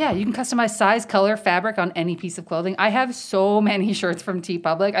rad. Yeah, you can customize size, color, fabric on any piece of clothing. I have so many shirts from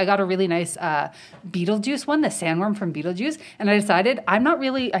TeePublic. I got a really nice Beetlejuice one, the sandworm from Beetlejuice, and I decided I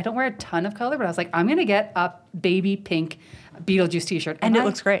don't wear a ton of color, but I was like, I'm going to get a baby pink Beetlejuice t-shirt. And it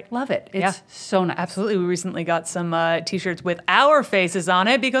looks great. Love it. It's so nice. Absolutely. We recently got some t-shirts with our faces on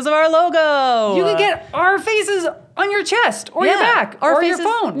it because of our logo. You can get our faces on your chest or your back or your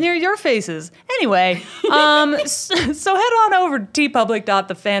phone. Near your faces. Anyway, so head on over to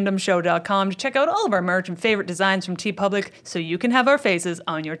tpublic.thefandomshow.com to check out all of our merch and favorite designs from TeePublic so you can have our faces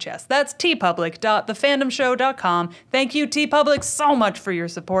on your chest. That's tpublic.thefandomshow.com. Thank you, TeePublic, so much for your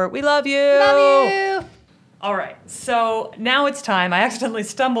support. We love you. Love you. All right, so now it's time. I accidentally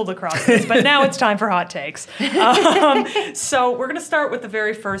stumbled across this, but now it's time for hot takes. So we're going to start with the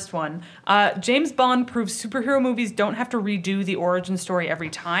very first one. James Bond proves superhero movies don't have to redo the origin story every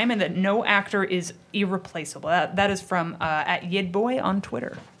time, and that no actor is irreplaceable. That is from at Yidboy on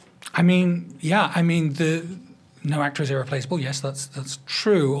Twitter. No actor is irreplaceable. Yes, that's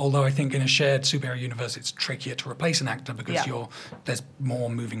true. Although I think in a shared superhero universe, it's trickier to replace an actor because there's more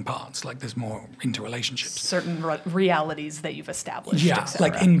moving parts. Like there's more interrelationships. Certain realities that you've established. Yeah,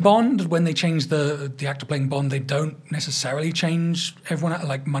 like in Bond, when they change the actor playing Bond, they don't necessarily change everyone.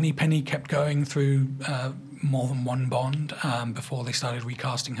 Like Moneypenny kept going through more than one Bond before they started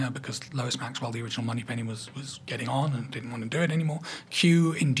recasting her because Lois Maxwell, the original Moneypenny, was getting on and didn't want to do it anymore.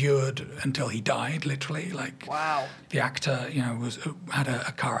 Q endured until he died, literally. Like, wow. The actor, had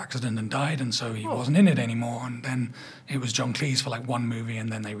a car accident and died, and so he wasn't in it anymore. And then it was John Cleese for like one movie,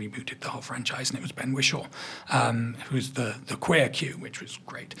 and then they rebooted the whole franchise, and it was Ben Whishaw, who was the queer Q, which was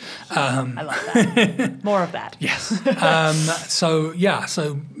great. I love that. More of that. Yes. So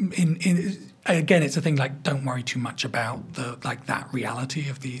in again, it's a thing like don't worry too much about that reality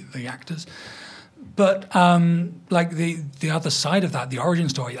of the actors. But the other side of that, the origin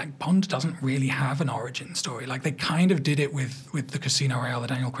story, like Bond doesn't really have an origin story. Like they kind of did it with the Casino Royale, the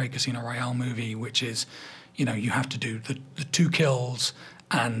Daniel Craig Casino Royale movie, which is, you have to do the 2 kills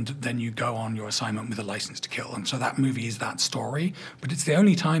and then you go on your assignment with a license to kill. And so that movie is that story. But it's the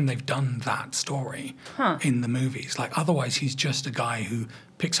only time they've done that story in the movies. Like otherwise he's just a guy who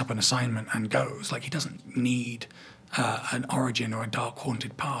picks up an assignment and goes. Like he doesn't need an origin or a dark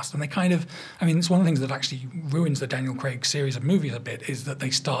haunted past. And they kind of, it's one of the things that actually ruins the Daniel Craig series of movies a bit is that they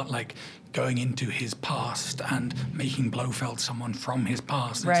start like going into his past and making Blofeld someone from his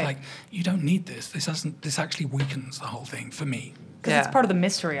past. And It's like, you don't need this. This actually weakens the whole thing for me. Because it's part of the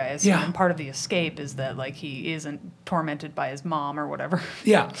mystery, I assume, and part of the escape is that like he isn't tormented by his mom or whatever.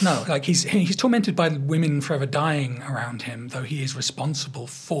 Yeah, no, like he's tormented by women forever dying around him, though he is responsible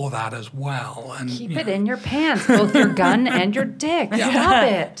for that as well. And keep it in your pants, both your gun and your dick. Stop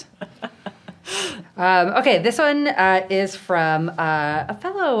it. Okay, this one is from a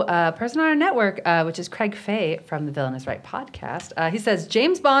fellow person on our network, which is Craig Fay from the Villain is Right podcast. He says,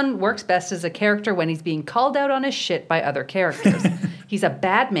 James Bond works best as a character when he's being called out on his shit by other characters. He's a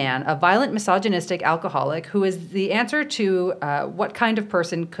bad man, a violent, misogynistic alcoholic who is the answer to what kind of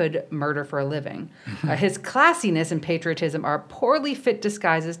person could murder for a living. His classiness and patriotism are poorly fit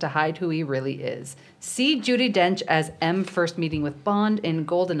disguises to hide who he really is. See Judi Dench as M first meeting with Bond in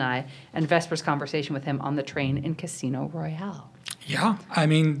GoldenEye and Vesper's conversation with him on the train in Casino Royale. Yeah,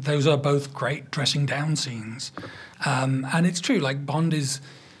 those are both great dressing down scenes. And it's true, like Bond he's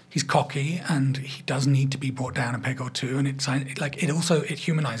cocky and he does need to be brought down a peg or two. And it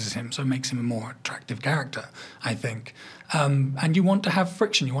humanizes him, so it makes him a more attractive character, I think. And you want to have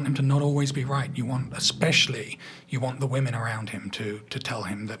friction. You want him to not always be right. You want the women around him to tell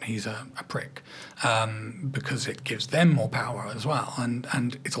him that he's a prick, because it gives them more power as well,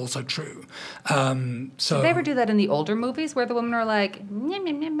 and it's also true. So Did they ever do that in the older movies where the women are like, "Nyeh,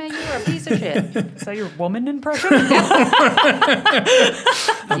 nyeh, nyeh, nyeh, you're a piece of shit"? Is that your woman impression?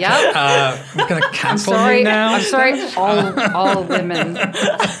 Yep. we're going to I'm cancel sorry. you now. I'm sorry. All women.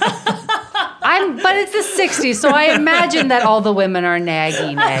 But it's the 60s, so I imagine that all the women are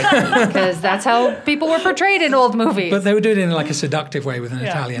naggy, because that's how people were portrayed in old movies. But they would do it in like a seductive way with an Yeah.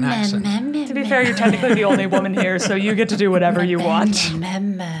 Italian accent. To be fair, you're technically the only woman here, so you get to do whatever you want.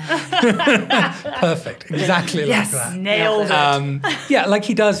 Perfect. Exactly Yes. like that. Nailed it. Yeah, like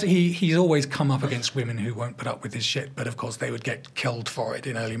he does. He's always come up against women who won't put up with his shit, but of course they would get killed for it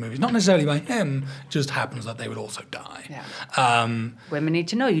in early movies. Not necessarily by him. Just happens that they would also die. Yeah. Women need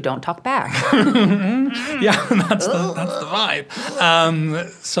to know you don't talk back. Yeah, that's the vibe.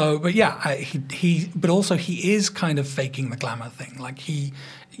 But yeah, but also he is kind of faking the glamour thing. Like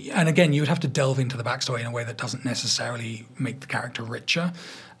and again, you would have to delve into the backstory in a way that doesn't necessarily make the character richer.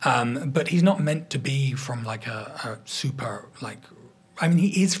 But he's not meant to be from like a super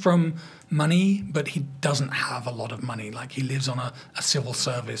he is from money, but he doesn't have a lot of money. Like he lives on a civil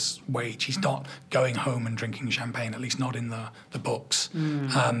service wage. He's not going home and drinking champagne, at least not in the books. In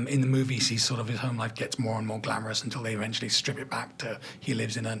the movies, his home life gets more and more glamorous until they eventually strip it back to he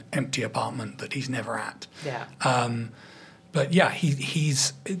lives in an empty apartment that he's never at. Yeah. But yeah,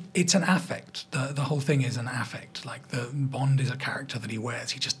 it's an affect. The whole thing is an affect. Like the Bond is a character that he wears.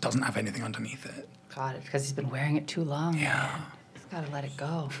 He just doesn't have anything underneath it. God, it's because he's been wearing it too long. Yeah. Gotta let it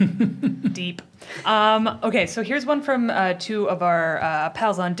go. Deep. Okay, so here's one from two of our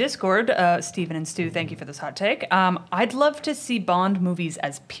pals on Discord, Stephen and Stu. Thank you for this hot take. I'd love to see Bond movies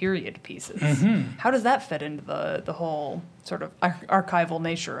as period pieces. Mm-hmm. How does that fit into the whole sort of archival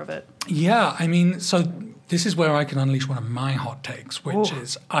nature of it? Yeah, I mean, so this is where I can unleash one of my hot takes, which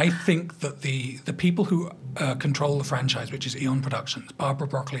is I think that the people who control the franchise, which is Eon Productions, Barbara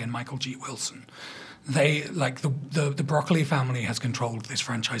Broccoli and Michael G. Wilson, they, like the Broccoli family has controlled this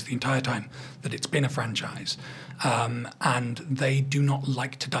franchise the entire time that it's been a franchise. And they do not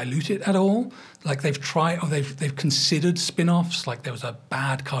like to dilute it at all. Like they've tried, or they've considered spin-offs. Like there was a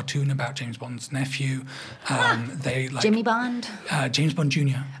bad cartoon about James Bond's nephew. Jimmy Bond? James Bond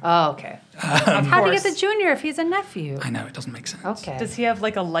Jr. Oh, okay. How do you get the junior if he's a nephew? I know, it doesn't make sense. Okay. Does he have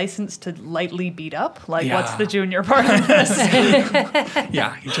like a license to lightly beat up? Like Yeah. what's the junior part of this?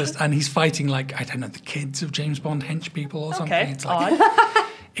 Yeah, he's fighting like, I don't know, the kids of James Bond hench people or something. Okay, It's like, odd.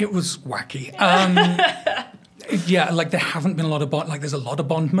 it was wacky. Yeah, like there haven't been a lot of Bond, like there's a lot of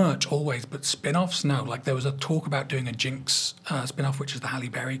Bond merch always, but spin-offs, no. Like there was a talk about doing a Jinx spin-off, which is the Halle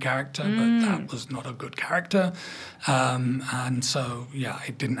Berry character, but that was not a good character. And so, yeah,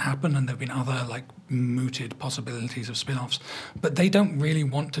 it didn't happen, and there have been other like mooted possibilities of spin-offs, but they don't really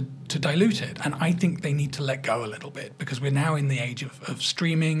want to dilute it. And I think they need to let go a little bit, because we're now in the age of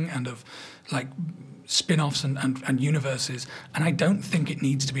streaming and of like spin-offs and universes, and I don't think it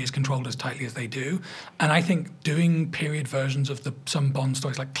needs to be as controlled as tightly as they do. And I think doing period versions of some Bond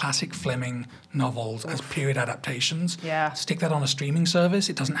stories, like classic Fleming novels, as period adaptations, Yeah. stick that on a streaming service.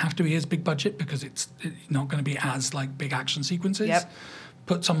 It doesn't have to be as big budget, because it's not going to be as like big action sequences. Yep.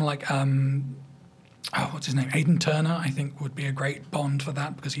 Put someone like what's his name? Aidan Turner, I think, would be a great Bond for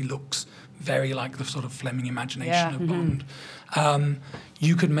that, because he looks very like the sort of Fleming imagination Yeah. of Bond.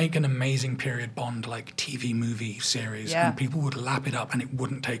 You could make an amazing period Bond like TV movie series, Yeah. and people would lap it up, and it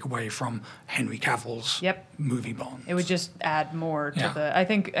wouldn't take away from Henry Cavill's Yep. movie Bond. It would just add more to Yeah. the. I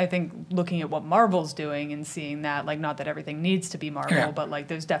think looking at what Marvel's doing and seeing that, like, not that everything needs to be Marvel, Yeah. but like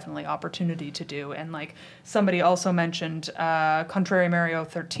there's definitely opportunity to do. And like somebody also mentioned, Contrary Mario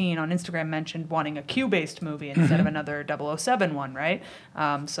 13 on Instagram mentioned wanting a Q-based movie instead of another 007 one, right?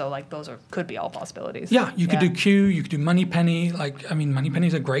 So like those could be all possibilities. Yeah, you could do Q, you could do Moneypenny. Like, I mean,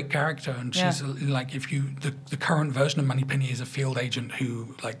 Moneypenny's a great character, and she's like, if you the current version of Moneypenny is a field agent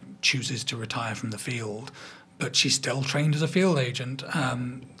who like chooses to retire from the field, but she's still trained as a field agent.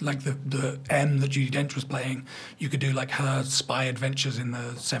 Like the M that Judi Dench was playing, you could do like her spy adventures in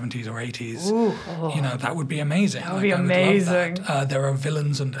the 70s or 80s. You know, that would be amazing. That would be I love amazing. that. There are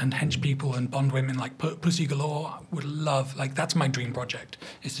villains and hench people and Bond women like Pussy Galore. Would love, like, that's my dream project,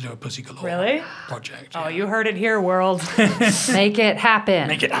 is to do a Pussy Galore Really? project. Oh, yeah. you heard it here, world. Make it happen.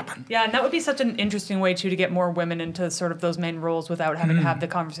 Make it happen. Yeah, and that would be such an interesting way too to get more women into sort of those main roles without having to have the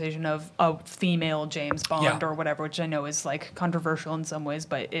conversation of a female James Bond Yeah. or whatever, which I know is like controversial in some ways,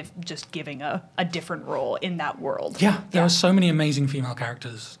 but if just giving a different role in that world. Yeah, there are so many amazing female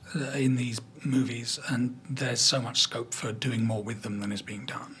characters in these movies, and there's so much scope for doing more with them than is being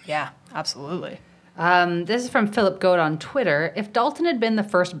done. Yeah, absolutely. This is from Philip Goat on Twitter. If Dalton had been the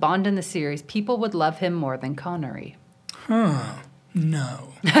first Bond in the series, people would love him more than Connery.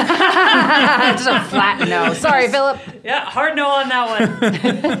 No. Just a flat no. Sorry, Philip. Yeah, hard no on that one.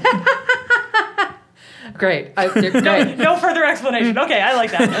 Great. You're great. No further explanation. Okay, I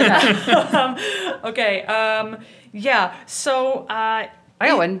like that. Yeah, so... I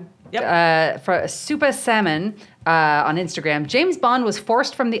got one. Yep. For Supa Salmon on Instagram, James Bond was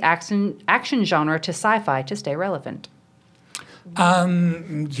forced from the action genre to sci-fi to stay relevant.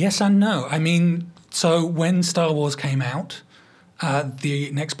 Yes and no. I mean, so when Star Wars came out,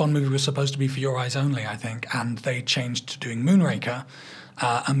 the next Bond movie was supposed to be For Your Eyes Only, I think, and they changed to doing Moonraker,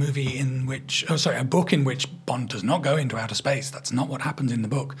 a book in which Bond does not go into outer space. That's not what happens in the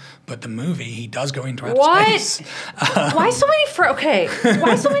book. But the movie, he does go into outer space. Why so many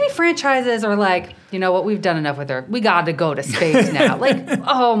franchises are like, you know what, we've done enough with her. We got to go to space now. Like,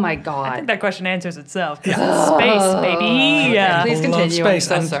 oh my God. I think that question answers itself. Because it's space, baby. Yeah. Please People love continue. I'm space.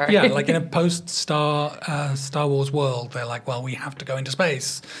 so And, sorry. yeah, like in a post-Star Wars world, they're like, well, we have to go into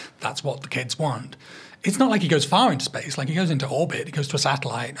space. That's what the kids want. It's not like he goes far into space. Like, he goes into orbit, he goes to a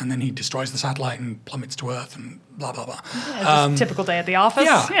satellite, and then he destroys the satellite and plummets to Earth and blah, blah, blah. Yeah, just typical day at the office.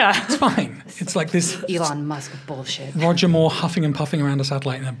 Yeah, it's fine. It's like this Elon Musk bullshit. Roger Moore huffing and puffing around a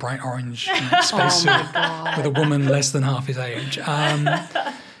satellite in a bright orange spacesuit with a woman less than half his age.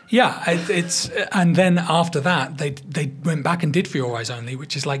 It's and then after that they went back and did For Your Eyes Only,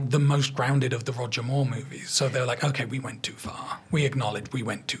 which is like the most grounded of the Roger Moore movies. So they're like, okay, we went too far. We acknowledge we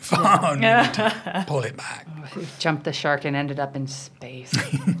went too far, and we need to pull it back. We jumped the shark and ended up in space.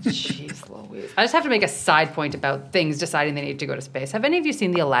 Jeez Louise. I just have to make a side point about things deciding they need to go to space. Have any of you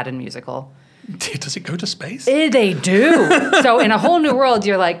seen the Aladdin musical? Does it go to space? They do. So in A Whole New World,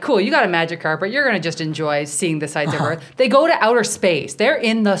 you're like, cool, you got a magic carpet. You're going to just enjoy seeing the sights of Earth. They go to outer space. They're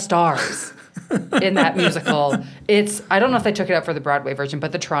in the stars in that musical. I don't know if they took it out for the Broadway version,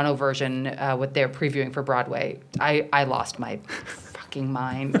 but the Toronto version, what they're previewing for Broadway, I lost my fucking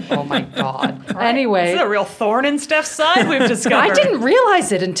mind. Oh my God. Anyway. This is a real thorn in Steph's side we've discovered. I didn't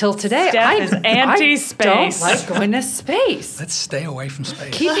realize it until today. Steph is anti-space. I don't like going to space. Let's stay away from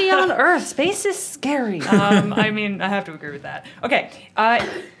space. Keep me on Earth. Space is scary. I mean, I have to agree with that. Okay,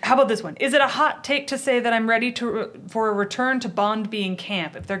 how about this one? Is it a hot take to say that I'm ready for a return to Bond being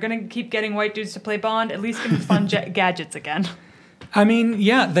camp? If they're going to keep getting white dudes to play Bond, at least give me fun gadgets again. I mean,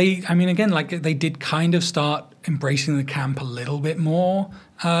 yeah, they did kind of start embracing the camp a little bit more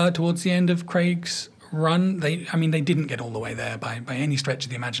towards the end of Craig's run. They didn't get all the way there by any stretch of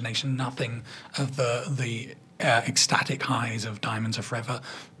the imagination. Nothing of the ecstatic highs of Diamonds Are Forever,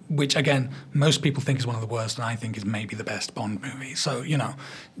 which, again, most people think is one of the worst, and I think is maybe the best Bond movie. So,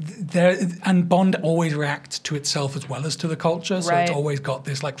 and Bond always reacts to itself as well as to the culture, so right. It's always got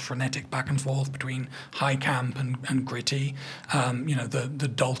this, like, frenetic back and forth between high camp and gritty.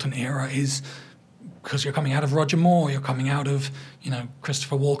 The Dalton era is... because you're coming out of Roger Moore, you're coming out of,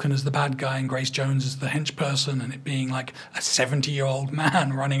 Christopher Walken as the bad guy and Grace Jones as the hench person, and it being like a 70-year-old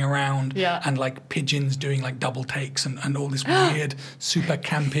man running around and like pigeons doing like double takes and all this weird, super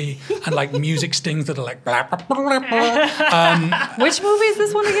campy and like music stings that are like blah, blah, blah, blah. Which movie is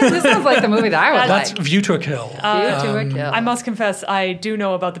this one again? This sounds like the movie that I would That's like. View to a Kill. View to a Kill. I must confess, I do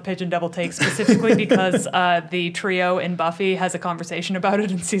know about the pigeon double take specifically because the trio in Buffy has a conversation about it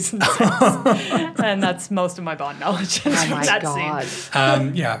in season 6. And that's most of my Bond knowledge. Oh my that God. Scene.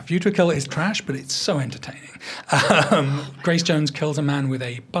 View to a Kill is trash, but it's so entertaining. Grace Jones kills a man with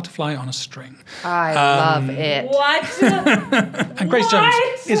a butterfly on a string. I love it. What? And Grace Jones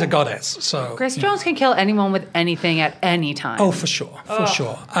is a goddess, so... Grace Jones can kill anyone with anything at any time. Oh, for sure.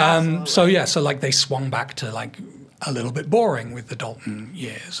 So they swung back to like a little bit boring with the Dalton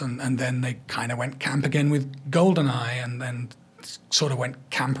years, and then they kind of went camp again with GoldenEye, and then sort of went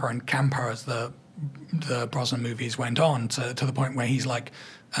camper and camper as the Brosnan movies went on to the point where he's like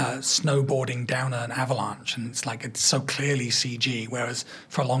snowboarding down an avalanche, and it's so clearly CG, whereas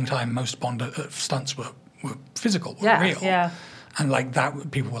for a long time most Bond stunts were physical, were real. Yeah. And like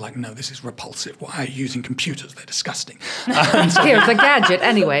that, people were like, no, this is repulsive. Why are you using computers? They're disgusting. Here's a gadget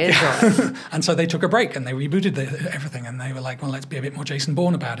anyway. Enjoy. And so they took a break and they rebooted everything, and they were like, well, let's be a bit more Jason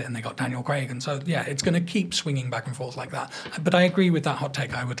Bourne about it. And they got Daniel Craig. And so, yeah, it's going to keep swinging back and forth like that. But I agree with that hot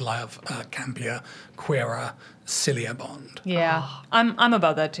take. I would love a campier, queerer, sillier Bond. Yeah, I'm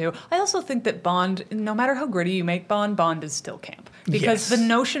about that too. I also think that Bond, no matter how gritty you make Bond, Bond is still camp. Because Yes. the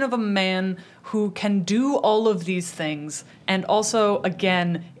notion of a man who can do all of these things and also,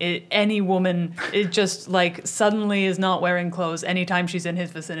 again, any woman it just like suddenly is not wearing clothes anytime she's in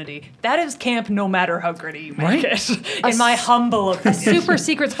his vicinity. That is camp no matter how gritty you make Right. it. In my humble opinion. Super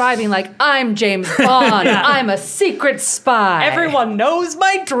secret spy being like, I'm James Bond. I'm a secret spy. Everyone knows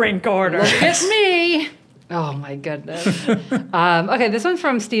my drink order. Look at me. Oh my goodness. Okay, this one's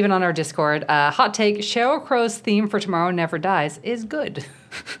from Steven on our Discord. Hot take: Sheryl Crow's theme for Tomorrow Never Dies is good.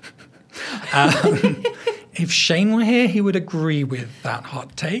 If Shane were here, he would agree with that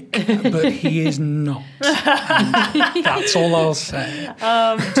hot take, but he is not. That's all I'll say.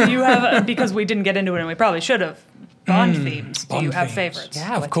 Do you have, because we didn't get into it and we probably should have, Bond themes. Do Bond you have themes. favorites?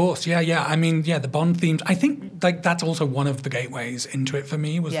 Yeah. Of course, yeah. I mean, the Bond themes. I think like that's also one of the gateways into it for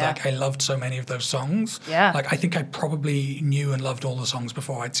me. Was Yeah. like I loved so many of those songs. Yeah. Like I think I probably knew and loved all the songs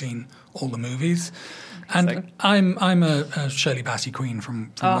before I'd seen all the movies. And I'm a Shirley Bassey queen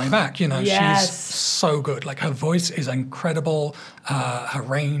from way back. You know, yes. she's so good. Like her voice is incredible. Her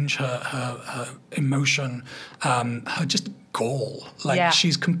range, her emotion, her just gall. Like Yeah.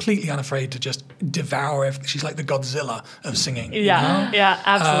 she's completely unafraid to just devour everything. She's like the Godzilla of singing. you know? Yeah,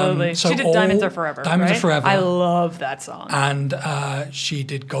 absolutely. so She did all- Diamonds Are Forever. Diamonds Are right? Forever. I love that song. And she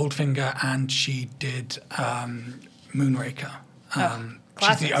did Goldfinger and she did Moonraker.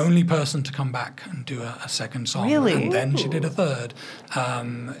 She's the classics. only person to come back and do a second song. Really? And then she did a third.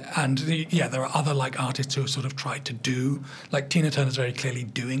 There are other like artists who have sort of tried to do, like Tina Turner's very clearly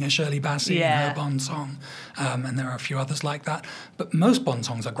doing a Shirley Bassey in her Bond song. And there are a few others like that. But most Bond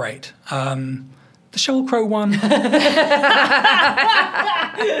songs are great. The Sheryl Crow one.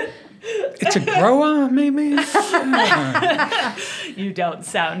 It's a grower, maybe? You don't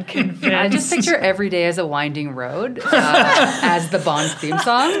sound convinced. I just picture Every Day as a Winding Road as the Bond theme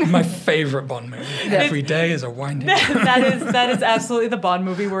song. My favorite Bond movie. Every day is a winding road. that is absolutely the Bond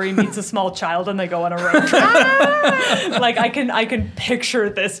movie where he meets a small child and they go on a road trip. Like I can picture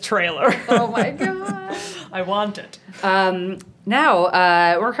this trailer. Oh my god. I want it.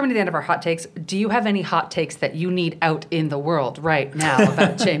 Now, we're coming to the end of our hot takes. Do you have any hot takes that you need out in the world right now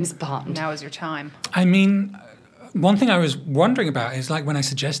about James Bond? Now is your time. I mean, one thing I was wondering about is like when I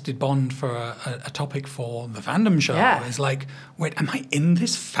suggested Bond for a topic for the fandom show, Yeah. is like, wait, am I in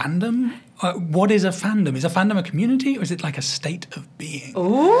this fandom? What is a fandom? Is a fandom a community or is it like a state of being?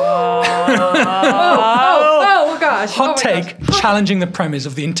 Oh gosh. Hot take, challenging the premise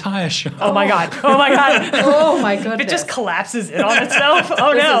of the entire show. Oh my god. Oh my god. Oh my goodness. It just collapses in on itself.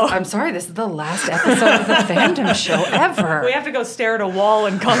 Oh no. I'm sorry, this is the last episode of the fandom show ever. We have to go stare at a wall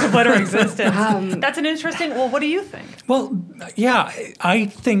and contemplate our existence. That's an interesting. Well, what do you think? Well, yeah, I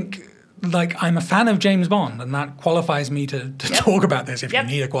think like I'm a fan of James Bond, and that qualifies me to talk about this. If Yep. you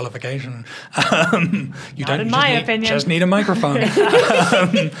need a qualification, you Not don't. in You my just need, opinion. just need a microphone.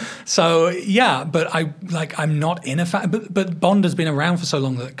 So yeah, but I'm not in a fan. But Bond has been around for so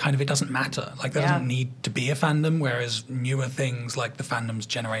long that kind of it doesn't matter. Like there doesn't need to be a fandom. Whereas newer things like the fandoms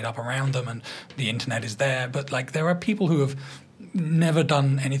generate up around them, and the internet is there. But like there are people who have never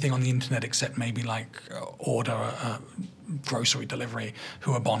done anything on the internet except maybe like order a grocery delivery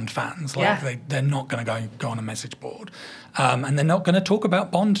who are Bond fans. Like they're not going to go on a message board, and they're not going to talk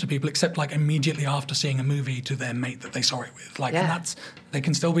about Bond to people except like immediately after seeing a movie to their mate that they saw it with. Like, and they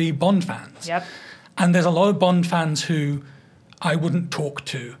can still be Bond fans. Yep. And there's a lot of Bond fans who I wouldn't talk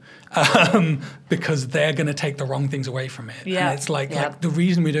to because they're going to take the wrong things away from it. Yeah. And it's like the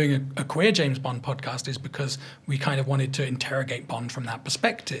reason we're doing a queer James Bond podcast is because we kind of wanted to interrogate Bond from that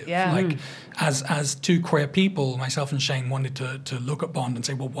perspective. Yeah. Like as two queer people, myself and Shane wanted to look at Bond and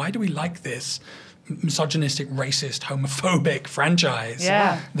say, well, why do we like this misogynistic, racist, homophobic franchise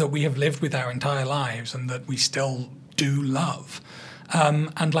that we have lived with our entire lives and that we still do love?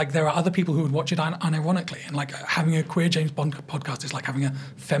 And like there are other people who would watch it unironically, and like having a queer James Bond podcast is like having a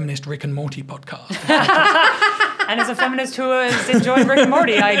feminist Rick and Morty podcast. And as a feminist who has enjoyed Rick and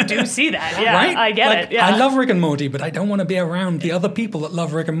Morty, I do see that. Yeah, Right? I get Like, it. Yeah. I love Rick and Morty, but I don't want to be around the other people that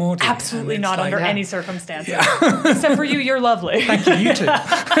love Rick and Morty. Absolutely And it's not like, under any circumstances. Except for you, you're lovely. Thank you, you too.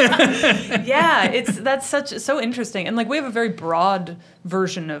 Yeah, that's so interesting, and like we have a very broad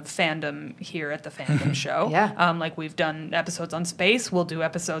version of fandom here at the Fandom Show. Yeah. Like we've done episodes on space, we'll do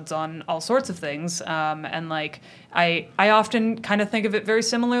episodes on all sorts of things, and like I often kind of think of it very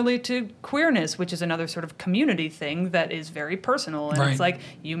similarly to queerness, which is another sort of community thing that is very personal, and Right. it's like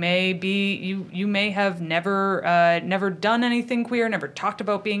you may have never done anything queer, never talked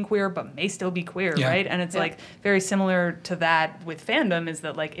about being queer, but may still be queer, Yeah. right? And it's like very similar to that with fandom, is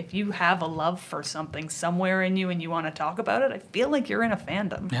that like if you have a love for something somewhere in you and you want to talk about it, I feel like you're in a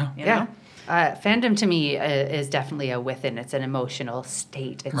fandom. Yeah. You Yeah. know? Fandom to me is definitely a within. It's an emotional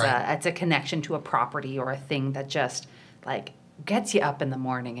state. It's a connection to a property or a thing that just like gets you up in the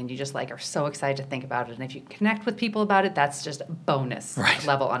morning and you just like are so excited to think about it. And if you connect with people about it, that's just bonus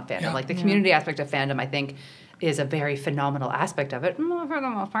level on fandom. Yeah. Like the community aspect of fandom, I think, is a very phenomenal aspect of it for the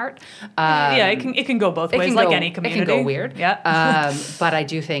most part. It can go both ways, like any community. It can go weird. Yeah. But I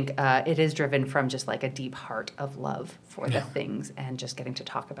do think it is driven from just like a deep heart of love for the things and just getting to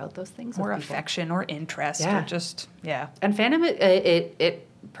talk about those things Or with people. affection or interest Yeah. or just, And fandom, it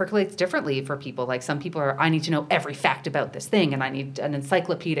percolates differently for people. Like some people are, I need to know every fact about this thing and I need an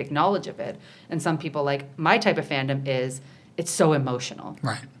encyclopedic knowledge of it. And some people, like my type of fandom is, it's so emotional.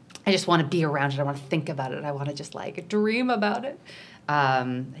 Right. I just want to be around it. I want to think about it. I want to just like dream about it.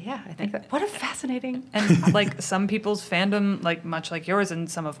 I think that, what a fascinating. And like some people's fandom, like much like yours and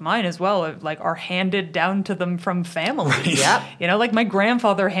some of mine as well, are handed down to them from family. Yep. You know, like my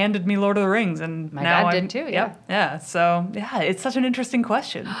grandfather handed me Lord of the Rings, and My now dad I'm, did too, Yep, yeah. So it's such an interesting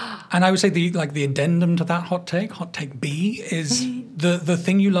question. And I would say the addendum to that hot take B, is the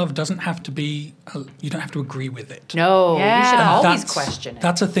thing you love doesn't have to be, you don't have to agree with it. No, you should Yeah. always question it.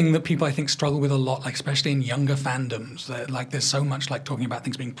 That's a thing that people I think struggle with a lot, like especially in younger fandoms. That, like there's so much like talking about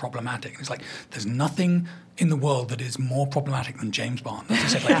things being problematic. It's like there's nothing in the world that is more problematic than James Bond. As I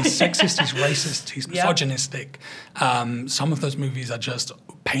said, like he's sexist, he's racist, he's misogynistic. Some of those movies are just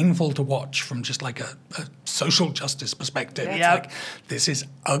painful to watch from just like a social justice perspective. It's like this is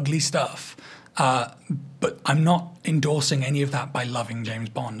ugly stuff. But I'm not endorsing any of that by loving James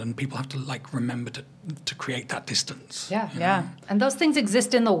Bond, and people have to like remember to create that distance. Yeah, Yeah. And those things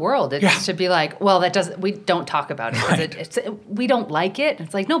exist in the world. It should be like, well, we don't talk about it because we don't like it.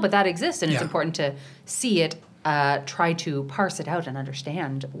 It's like, no, but that exists, and it's important to see it, try to parse it out and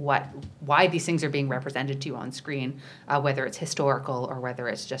understand why these things are being represented to you on screen, whether it's historical or whether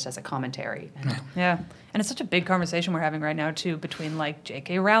it's just as a commentary. Yeah. And it's such a big conversation we're having right now, too, between, like,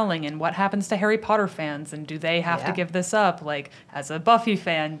 J.K. Rowling and what happens to Harry Potter fans, and do they have to give this up? Like, as a Buffy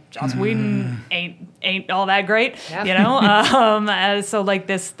fan, Joss Whedon ain't all that great, you know? So, like,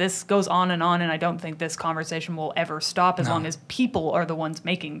 this goes on, and I don't think this conversation will ever stop as long as people are the ones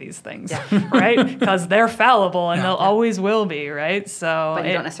making these things, right? Because they're fallible, and they'll always will be, right? So, But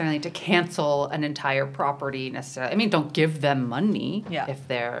you don't necessarily need to cancel an entire property necessarily. I mean, don't give them money if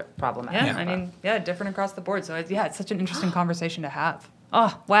they're problematic. Yeah, I mean, different across the board. So, it's such an interesting conversation to have.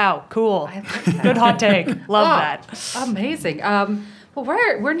 Oh, wow, cool. I like that. Good hot take. Love that. Amazing. Well,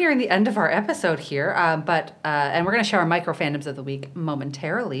 we're nearing the end of our episode here, but and we're going to share our micro fandoms of the week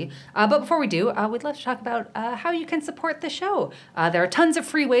momentarily. But before we do, we'd love to talk about how you can support the show. There are tons of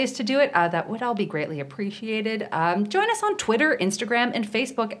free ways to do it that would all be greatly appreciated. Join us on Twitter, Instagram, and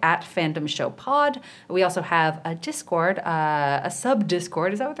Facebook at Fandom Show Pod. We also have a Discord, a sub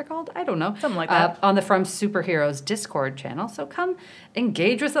Discord. Is that what they're called? I don't know. Something like that. On the From Superheroes Discord channel. So come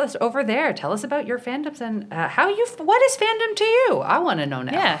engage with us over there. Tell us about your fandoms and what is fandom to you? I want to know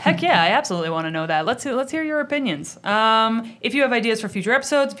now. Yeah, heck yeah, I absolutely want to know that. Let's hear your opinions. If you have ideas for future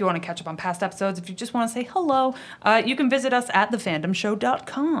episodes, if you want to catch up on past episodes, if you just want to say hello, you can visit us at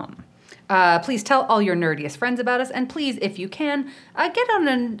thefandomshow.com. Please tell all your nerdiest friends about us, and please, if you can, get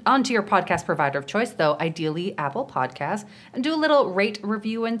onto your podcast provider of choice, though ideally Apple Podcasts, and do a little rate,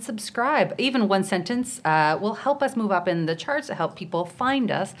 review, and subscribe. Even one sentence will help us move up in the charts to help people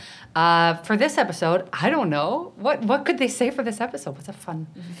find us. For this episode, I don't know. What could they say for this episode? What's a fun...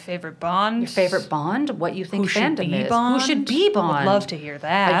 Favorite Bond? Your favorite Bond? What you think Who should fandom be is? Bond? Who should be Bond? Would love to hear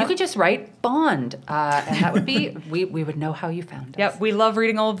that. You could just write Bond, and that would be... we would know how you found us. Yep, we love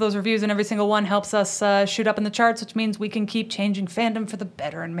reading all of those reviews, and every single one helps us shoot up in the charts, which means we can keep changing fandom for the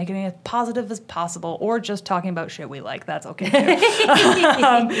better and making it as positive as possible, or just talking about shit we like. That's okay too.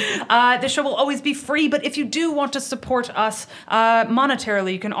 The show will always be free, but if you do want to support us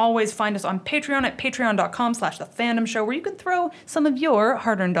monetarily, you can always find us on Patreon at patreon.com/thefandomshow, where you can throw some of your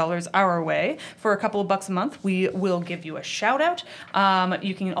hard-earned dollars our way. For a couple of bucks a month, we will give you a shout out.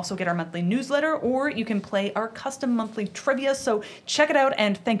 You can also get our monthly newsletter, or you can play our custom monthly trivia. So check it out,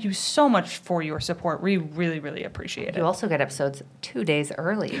 and thank you so much for your support. We really, really appreciate it. You also get episodes 2 days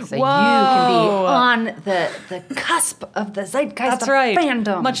early, so Whoa. you can be on the cusp of the zeitgeist That's of right.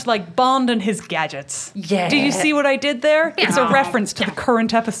 fandom. Much like Bond and his gadgets. Yeah. Do you see what I did there? It's a reference to the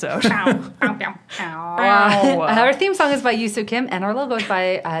current episode. Our theme song is by Yusu Kim, and our logo is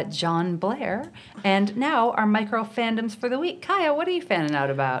by John Blair. And now our micro fandoms for the week. Kaya, what are you fanning out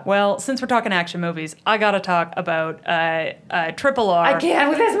about? Well, since we're talking action movies, I gotta talk about Triple R. I can't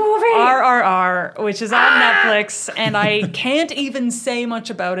with this movie. RRR, which is on Netflix, and I can't even say much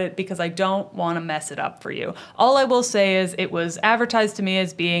about it because I don't want to mess it up for you. All I will say is it was advertised to me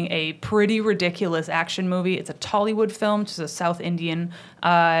as being a pretty ridiculous action movie. It's a Tollywood film, which is a South Indian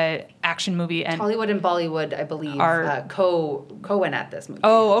action movie. And Hollywood and Bollywood, I believe, co-win at this movie.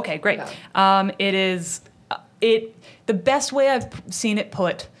 Oh, okay, great. Yeah. It is the best way I've seen it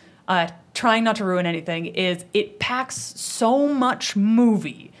put, trying not to ruin anything, is it packs so much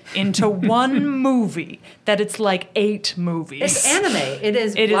movie into one movie that it's like 8 movies. It's anime. It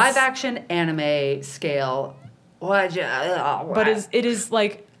is live action anime scale. But it is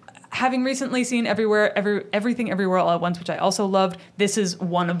like, having recently seen Everything Everywhere All at Once, which I also loved, this is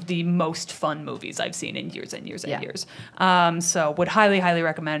one of the most fun movies I've seen in years and years and years. So would highly, highly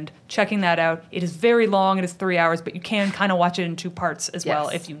recommend checking that out. It is very long. It is 3 hours, but you can kind of watch it in 2 parts as well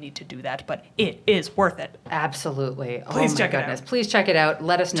if you need to do that. But it is worth it. Absolutely. Please check it out. Please check it out.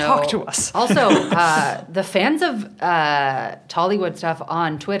 Let us know. Talk to us. Also, the fans of Tollywood stuff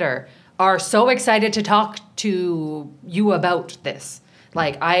on Twitter are so excited to talk to you about this.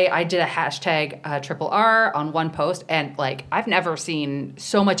 Like, I did a hashtag RRR on one post, and, like, I've never seen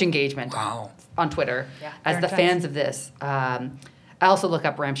so much engagement on Twitter as the fans of this. I also look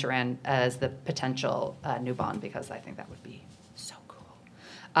up Ram Charan as the potential new Bond because I think that would be so cool.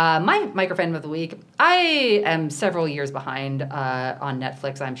 My microfan of the week, I am several years behind on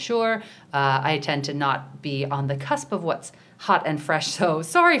Netflix, I'm sure. I tend to not be on the cusp of what's hot and fresh, so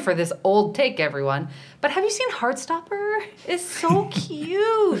sorry for this old take, everyone. But have you seen Heartstopper? It's so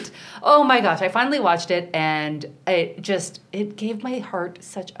cute. Oh my gosh, I finally watched it, and it gave my heart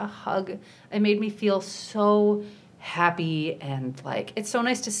such a hug. It made me feel so happy, and like, it's so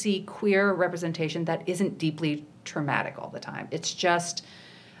nice to see queer representation that isn't deeply traumatic all the time. It's just,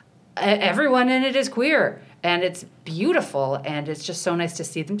 everyone in it is queer. And it's beautiful, and it's just so nice to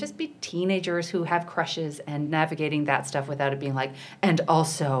see them just be teenagers who have crushes and navigating that stuff without it being like, and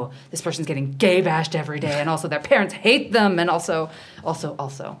also this person's getting gay bashed every day, and also their parents hate them, and also. So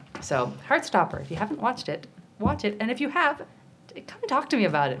Heartstopper, if you haven't watched it, watch it, and if you have, come talk to me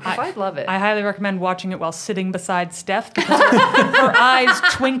about it, because I'd love it. I highly recommend watching it while sitting beside Steph, because her eyes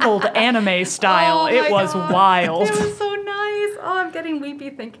twinkled anime style. Oh it was God. wild. It was so nice. Oh, I'm getting weepy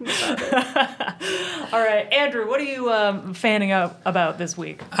thinking about it. All right, Andrew, what are you fanning out about this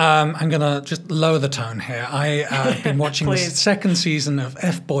week? I'm going to just lower the tone here. I've been watching the second season of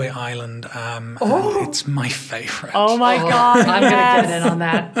F-Boy Island, and it's my favorite. Oh my God, I'm going to get in on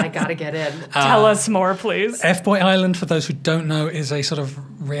that. I got to get in. Tell us more, please. F-Boy Island, for those who don't know, is a sort of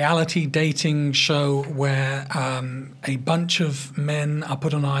reality dating show where a bunch of men are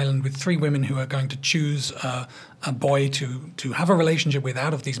put on an island with 3 women who are going to choose a boy to have a relationship with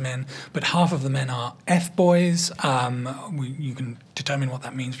out of these men, but half of the men are F-boys. You can determine what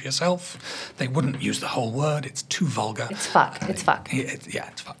that means for yourself. They wouldn't use the whole word. It's too vulgar. It's fuck. It's fuck.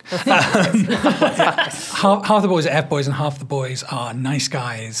 It's fuck. Half the boys are F-boys and half the boys are nice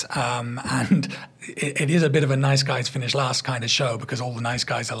guys. And it is a bit of a nice guys finish last kind of show, because all the nice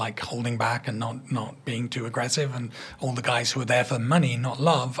guys are like holding back and not being too aggressive, and all the guys who are there for money, not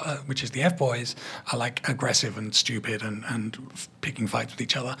love, which is the F-boys, are like aggressive and stupid and picking fights with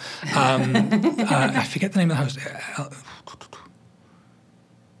each other. I forget the name of the host.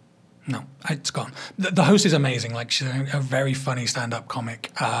 No, it's gone. The host is amazing. Like, she's a very funny stand-up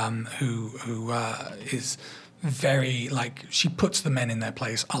comic who is very, like, she puts the men in their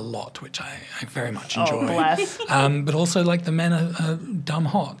place a lot, which I very much enjoy. Oh, bless. But also, like, the men are dumb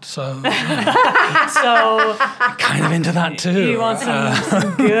hot, so So kind of into that too. you want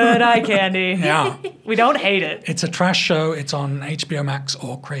some good eye candy. Yeah. We don't hate it. It's a trash show. It's on HBO Max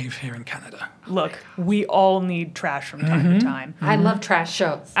or Crave here in Canada. Look, we all need trash from time to time. I love trash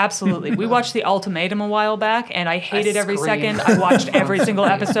shows. Absolutely. We watched The Ultimatum a while back, and I hated every screamed. second. I watched every single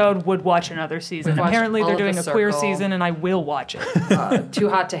episode, would watch another season. Watched Apparently, all they're of doing The a queer Circle. season, and I will watch it. Too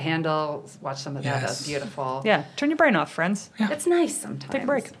Hot to Handle. Watch some of that. Yes. That's beautiful. Yeah, turn your brain off, friends. It's nice sometimes. Take a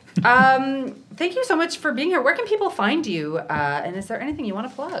break. Thank you so much for being here. Where can people find you? And is there anything you want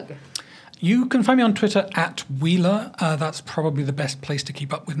to plug? You can find me on Twitter at Wheeler. That's probably the best place to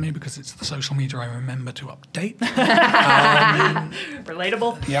keep up with me, because it's the social media I remember to update.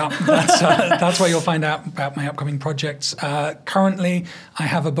 Relatable. Yeah, that's where you'll find out about my upcoming projects. Currently, I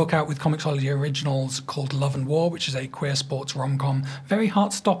have a book out with Comixology Originals called Love and War, which is a queer sports rom-com. Very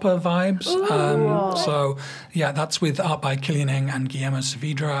Heartstopper vibes. So, yeah, that's with art by Killian Eng and Guillermo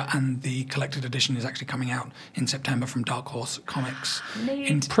Saavedra, and the collected edition is actually coming out in September from Dark Horse Comics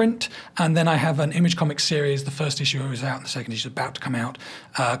in print. And And then I have an Image Comics series. The first issue is out and the second issue is about to come out,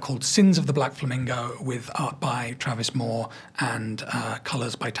 called Sins of the Black Flamingo, with art by Travis Moore and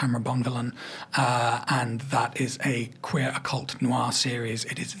colours by Tamara Bonvillain. And that is a queer occult noir series.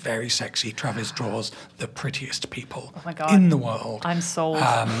 It is very sexy. Travis draws the prettiest people in the world. I'm sold.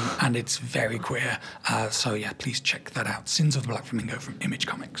 And it's very queer. So yeah, please check that out. Sins of the Black Flamingo from Image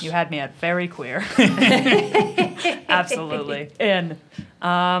Comics. You had me at very queer. Absolutely. In.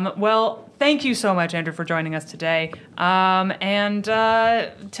 Well, thank you so much, Andrew, for joining us today. And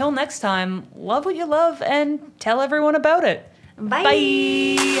till next time, love what you love and tell everyone about it. Bye.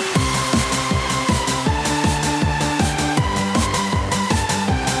 Bye.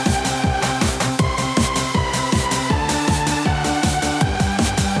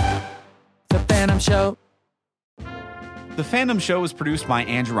 Show. The Fandom Show is produced by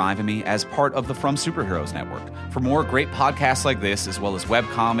Andrew Ivamy as part of the From Superheroes Network. For more great podcasts like this, as well as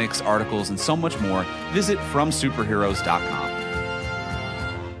webcomics, articles, and so much more, visit FromSuperheroes.com.